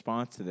guess in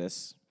response to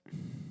this,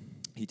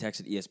 he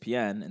texted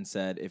ESPN and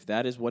said, if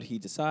that is what he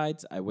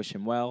decides, I wish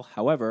him well.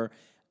 However,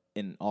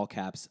 in all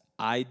caps,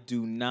 I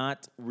do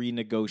not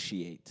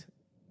renegotiate.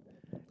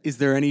 Is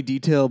there any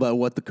detail about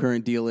what the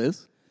current deal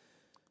is?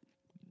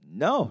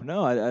 No,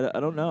 I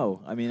don't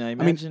know. I mean, I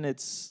imagine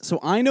it's... So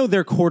I know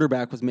their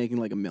quarterback was making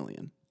 $1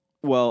 million.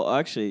 Well,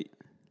 actually,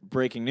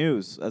 breaking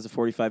news as of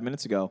 45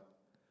 minutes ago,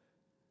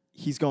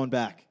 he's going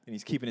back and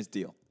he's keeping his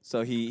deal.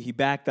 So he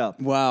backed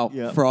up. Wow,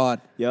 Yep.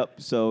 fraud.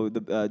 Yep. So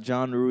the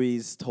John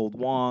Ruiz told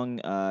Wong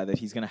that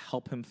he's going to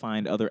help him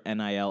find other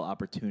NIL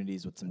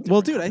opportunities with some.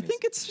 Well, different dude, I companies.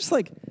 think it's just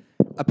like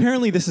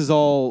apparently this is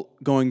all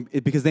going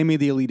because they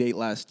made the Elite Eight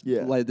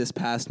this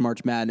past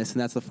March Madness,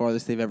 and that's the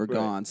farthest they've ever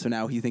gone. So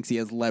now he thinks he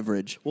has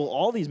leverage. Well,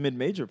 all these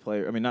mid-major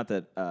players. I mean, not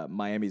that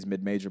Miami's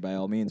mid-major by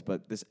all means,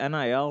 but this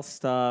NIL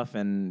stuff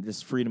and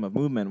this freedom of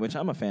movement, which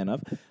I'm a fan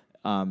of.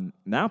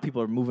 Now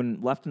people are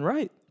moving left and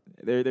right.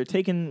 They're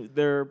taking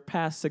their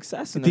past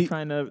success and they're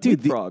trying to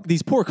leapfrog.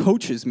 These poor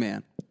coaches,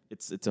 man.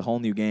 It's a whole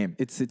new game.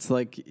 It's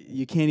like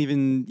you can't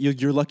even.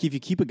 You're lucky if you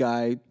keep a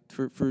guy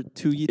for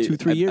 3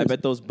 years. I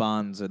bet those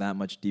bonds are that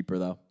much deeper,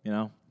 though. You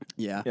know.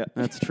 Yeah.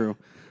 That's true.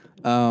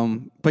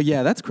 But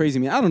yeah, that's crazy,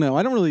 man. I don't know.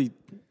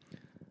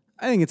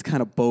 I think it's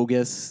kind of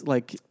bogus.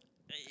 Like,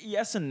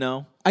 yes and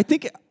no. I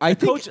think A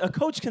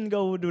coach can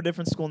go to a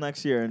different school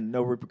next year and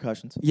no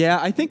repercussions. Yeah,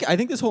 I think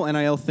this whole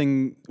NIL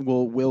thing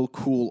will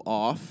cool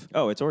off.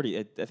 Oh, it's already.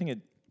 I think it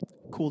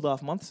cooled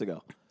off months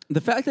ago.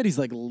 The fact that he's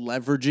like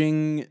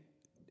leveraging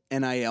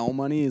NIL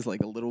money is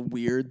like a little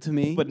weird to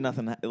me. But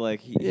nothing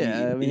like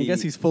I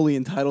guess he's fully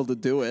entitled to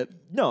do it.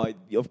 No,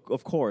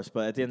 of course.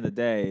 But at the end of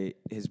the day,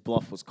 his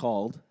bluff was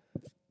called.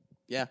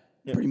 Yeah.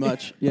 Pretty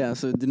much. Yeah,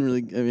 so it didn't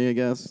really, I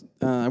guess.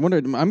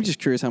 I'm just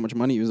curious how much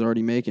money he was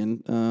already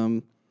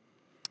making.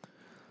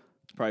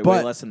 Probably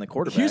way less than the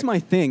quarterback. Here's my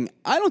thing.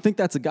 I don't think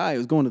that's a guy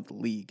who's going to the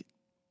league.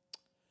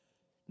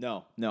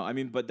 No. I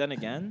mean, but then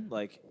again,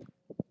 like,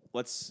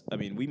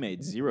 we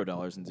made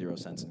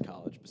 $0.00 in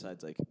college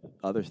besides, like,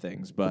 other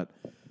things. But,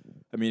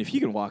 I mean, if you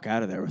can walk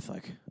out of there with,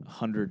 like,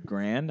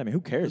 $100,000, I mean,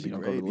 who cares if you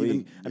don't go to the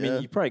league? I mean,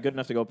 you're probably good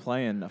enough to go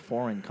play in a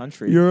foreign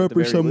country. Europe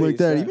or something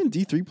least, like that. yeah. Even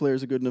D3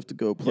 players are good enough to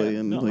go play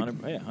in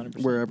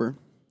 100%. wherever.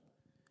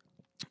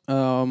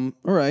 All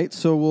right,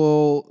 so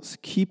we'll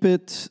keep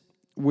it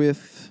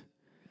with,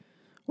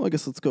 well, I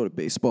guess let's go to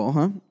baseball,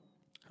 huh?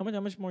 How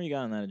much more you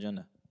got on that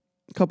agenda?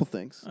 A couple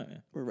things. Oh, yeah.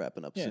 We're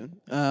wrapping up Yeah.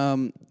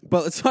 soon.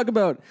 But let's talk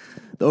about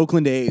the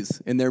Oakland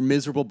A's and their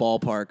miserable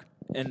ballpark.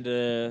 And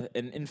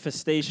an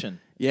infestation.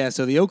 Yeah,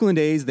 so the Oakland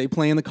A's, they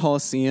play in the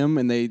Coliseum,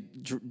 and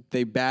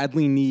they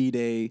badly need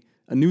a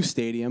new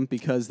stadium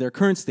because their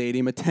current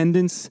stadium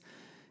attendance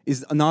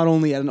is not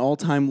only at an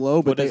all-time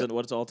low, but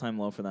What's all-time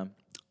low for them?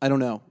 I don't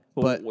know.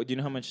 Well, but do you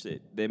know how much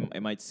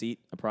it might seat,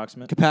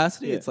 approximate?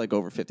 capacity, Yeah. it's like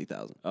over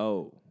 50,000.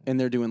 Oh. And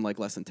they're doing like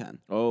less than 10.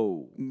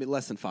 Oh.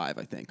 Less than 5,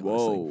 I think,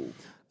 Whoa.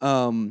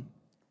 honestly.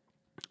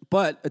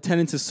 But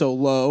attendance is so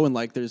low and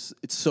like it's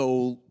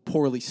so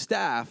poorly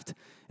staffed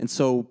and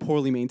so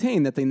poorly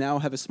maintained that they now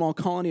have a small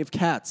colony of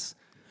cats.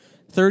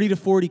 30 to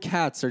 40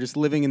 cats are just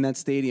living in that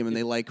stadium and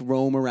they like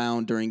roam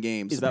around during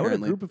games. Is that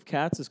apparently. what a group of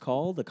cats is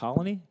called? A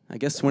colony? I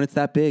guess when it's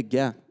that big,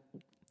 yeah.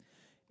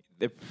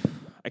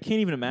 I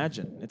can't even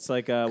imagine. It's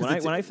like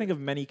when I think of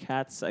many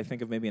cats, I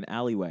think of maybe an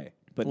alleyway.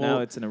 But now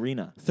it's an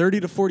arena.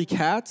 30 to 40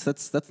 cats,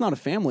 that's not a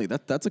family.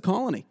 That's a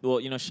colony. Well,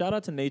 shout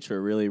out to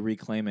nature really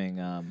reclaiming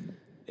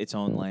its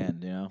own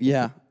land,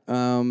 Yeah.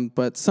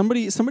 But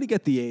somebody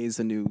get the A's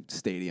a new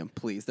stadium,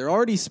 please. They're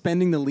already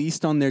spending the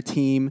least on their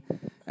team.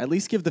 At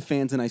least give the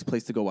fans a nice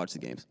place to go watch the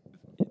games.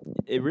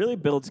 It really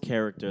builds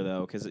character,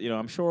 though, because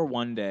I'm sure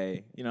one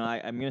day,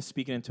 I'm going to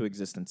speak it into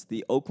existence.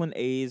 The Oakland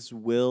A's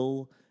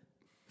will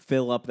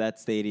fill up that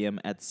stadium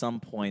at some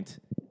point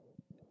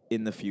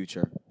in the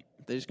future.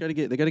 They just got to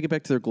get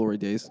back to their glory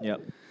days.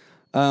 Yep.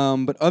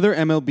 But other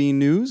MLB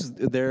news,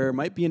 there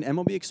might be an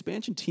MLB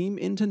expansion team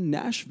into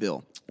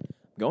Nashville.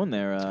 Going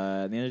there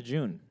at the end of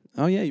June.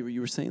 Oh yeah,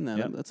 you were saying that.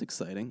 Yep. That's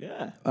exciting.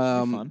 Yeah.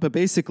 Fun. But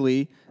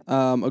basically,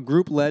 a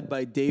group led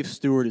by Dave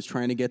Stewart is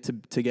trying to get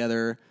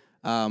together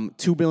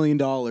 $2 billion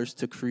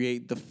to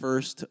create the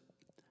first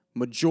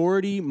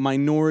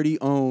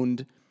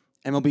minority-owned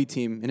MLB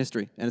team in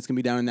history, and it's going to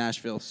be down in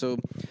Nashville. So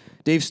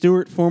Dave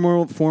Stewart,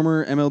 former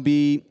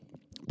MLB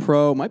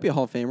pro, might be a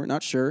Hall of Famer,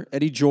 not sure.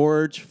 Eddie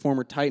George,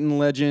 former Titan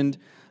legend.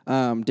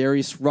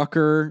 Darius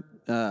Rucker.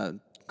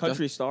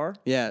 Country star?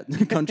 Yeah,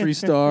 country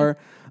star.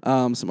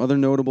 Some other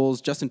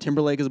notables. Justin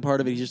Timberlake is a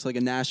part of it. He's just like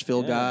a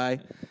Nashville guy.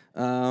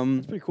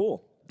 It's pretty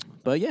cool.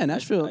 But yeah,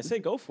 Nashville. I say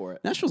go for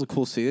it. Nashville's a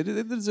cool city.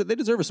 They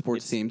deserve a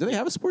sports team. Do they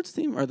have a sports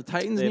team? Are the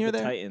Titans They near have the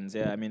there? Titans,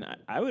 yeah. I mean,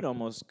 I would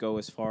almost go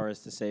as far as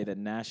to say that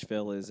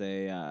Nashville is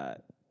a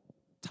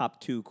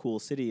top 2 cool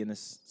city in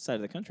this side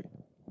of the country.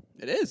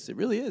 It is. It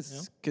really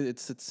is. 'Cause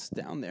it's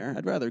down there.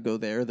 I'd rather go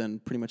there than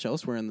pretty much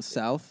elsewhere in the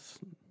South,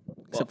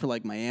 except for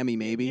like Miami,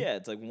 maybe. Yeah,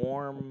 it's like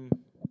warm.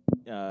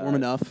 Warm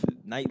enough.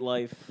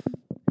 Nightlife.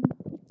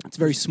 It's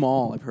very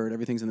small. I've heard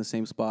everything's in the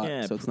same spot,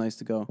 Yeah, so it's nice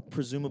to go.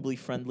 Presumably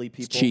friendly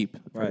people. It's cheap,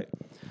 Right.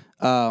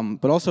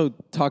 But also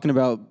talking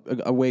about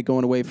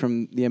going away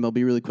from the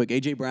MLB really quick.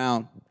 AJ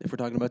Brown, if we're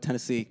talking about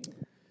Tennessee,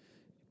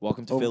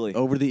 Welcome to Philly.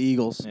 over to the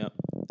Eagles. Yep.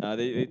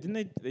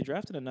 They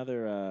drafted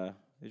another.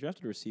 They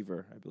drafted a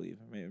receiver, I believe.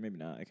 Maybe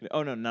not.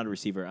 No, not a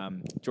receiver.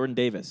 Jordan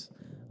Davis,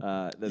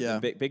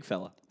 the big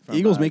fella. From,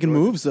 Eagles making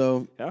Georgia. moves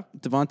though. Yeah.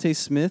 Devontae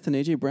Smith and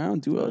AJ Brown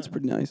duo. It's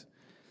pretty nice.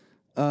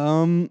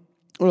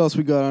 What else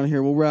we got on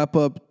here? We'll wrap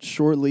up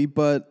shortly.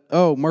 But,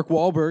 Mark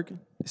Wahlberg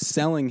is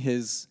selling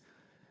his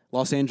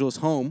Los Angeles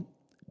home.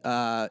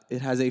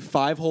 It has a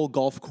 5-hole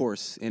golf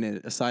course in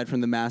it, aside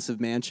from the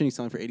massive mansion. He's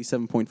selling for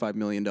 $87.5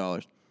 million.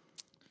 Sounds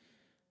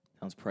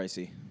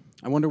pricey.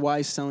 I wonder why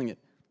he's selling it.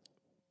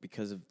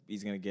 Because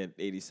he's going to get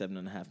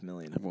 $87.5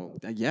 million. Well,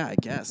 yeah, I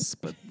guess.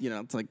 But,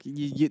 it's like,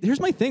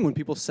 here's my thing when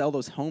people sell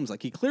those homes.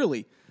 Like, he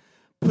clearly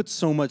put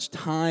so much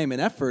time and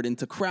effort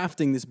into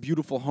crafting this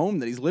beautiful home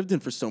that he's lived in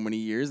for so many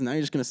years, and now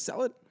you're just going to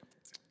sell it?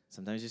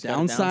 Sometimes you just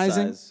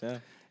downsizing. Downsize. Yeah.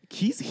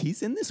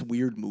 He's in this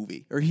weird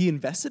movie, or he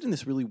invested in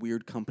this really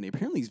weird company.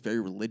 Apparently, he's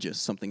very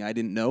religious, something I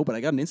didn't know, but I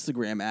got an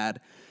Instagram ad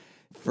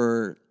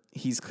for,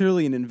 he's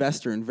clearly an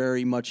investor and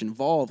very much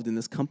involved in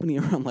this company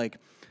around, like,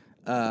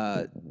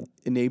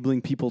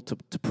 enabling people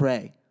to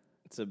pray.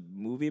 It's a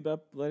movie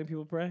about letting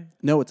people pray?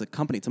 No, it's a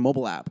company. It's a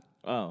mobile app.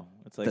 Oh,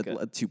 it's like that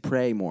lets you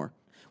pray more.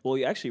 Well,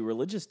 actually,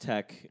 religious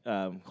tech,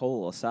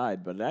 whole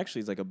aside, but it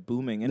actually is like a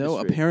booming industry. No,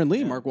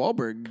 apparently, Mark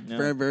Wahlberg,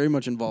 very, very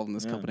much involved in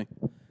this company.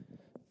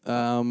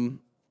 But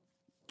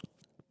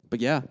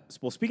yeah.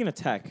 Well, speaking of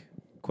tech,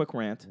 quick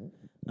rant.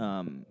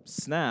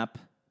 Snap,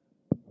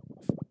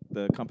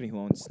 the company who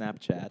owns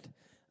Snapchat,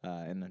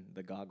 and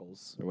the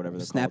goggles or whatever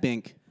they're Snap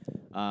called.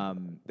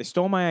 Inc. They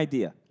stole my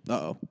idea.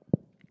 Uh-oh.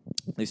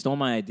 They stole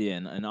my idea,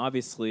 and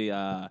obviously,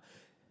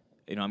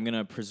 I'm going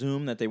to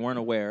presume that they weren't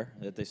aware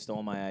that they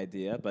stole my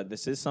idea, but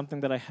this is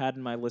something that I had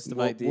in my list of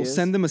ideas. We'll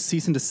send them a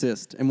cease and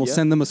desist, and we'll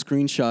send them a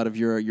screenshot of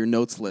your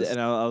notes list. And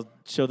I'll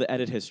show the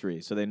edit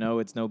history so they know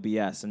it's no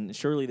BS. And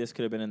surely this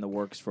could have been in the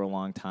works for a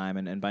long time,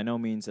 and by no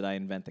means did I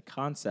invent the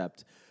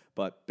concept,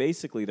 but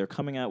basically they're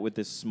coming out with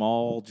this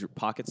small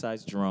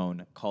pocket-sized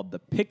drone called the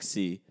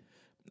Pixie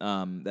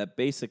that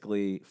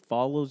basically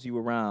follows you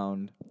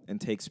around and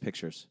takes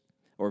pictures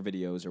or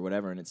videos or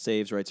whatever, and it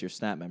saves right to your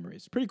Snap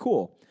memories. Pretty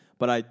cool.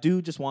 But I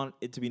do just want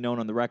it to be known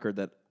on the record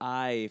that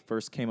I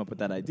first came up with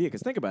that idea.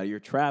 Because think about it. You're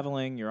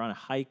traveling, you're on a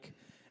hike,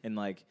 and,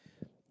 like,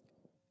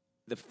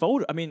 the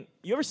photo... I mean,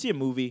 you ever see a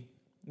movie?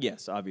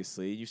 Yes,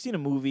 obviously. You've seen a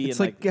movie It's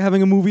and, like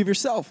having a movie of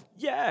yourself.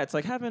 Yeah, it's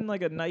like having,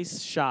 like, a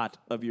nice shot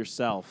of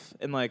yourself.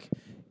 And, like,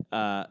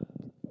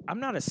 I'm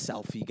not a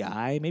selfie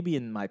guy. Maybe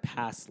in my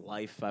past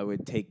life I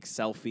would take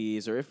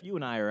selfies, or if you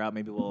and I are out,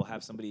 maybe we'll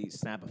have somebody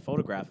snap a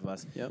photograph of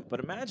us. Yep. But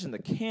imagine the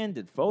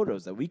candid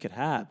photos that we could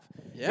have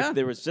Yeah. if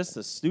there was just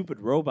a stupid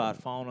robot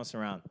following us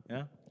around.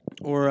 Yeah.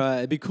 Or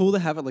it'd be cool to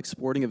have it like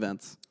sporting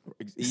events.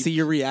 See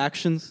your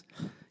reactions.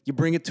 You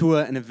bring it to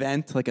an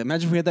event. Like,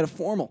 imagine if we had that at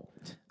Formal.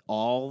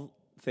 All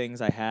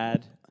things I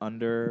had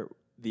under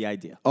the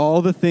idea.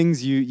 All the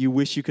things you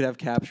wish you could have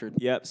captured.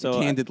 Yep. So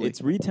candidly,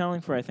 it's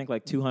retailing for I think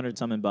like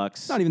 $200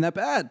 It's not even that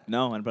bad.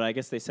 No, but I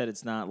guess they said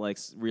it's not like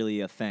really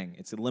a thing.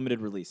 It's a limited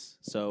release.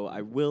 So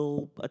I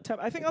will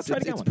attempt. I think I'll try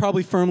to get It's one.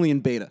 probably firmly in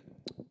beta.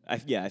 I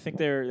think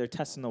they're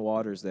testing the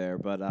waters there,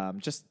 but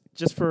just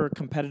for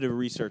competitive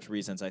research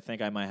reasons, I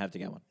think I might have to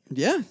get one.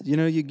 Yeah,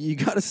 you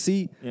got to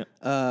see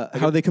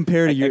how they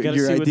compare to your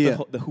see idea.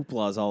 What the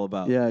hoopla is all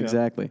about. Yeah,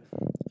 exactly.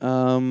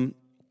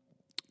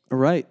 All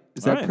right.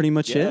 Is that pretty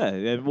much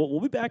it? Yeah, we'll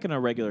be back in our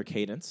regular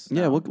cadence.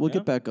 Yeah, now, we'll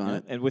get back on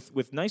it. And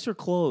with nicer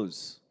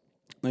clothes.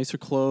 Nicer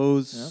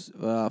clothes,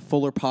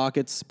 fuller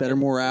pockets, better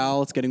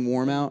morale. It's getting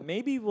warm out.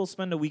 Maybe we'll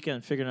spend a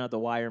weekend figuring out the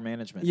wire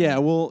management. Yeah,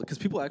 because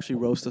people actually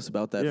roast us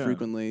about that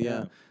frequently.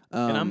 Yeah.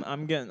 And I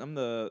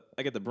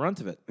get the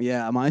brunt of it.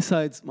 Yeah, my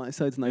side's nice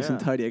and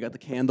tidy. I got the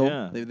candle.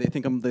 Yeah. They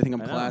think I'm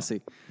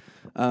classy.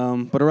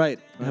 But all right,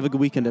 have a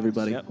good weekend,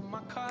 everybody. Yep.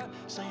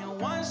 Saying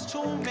one's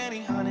too many,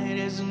 100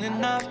 isn't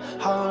enough.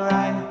 All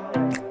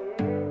right.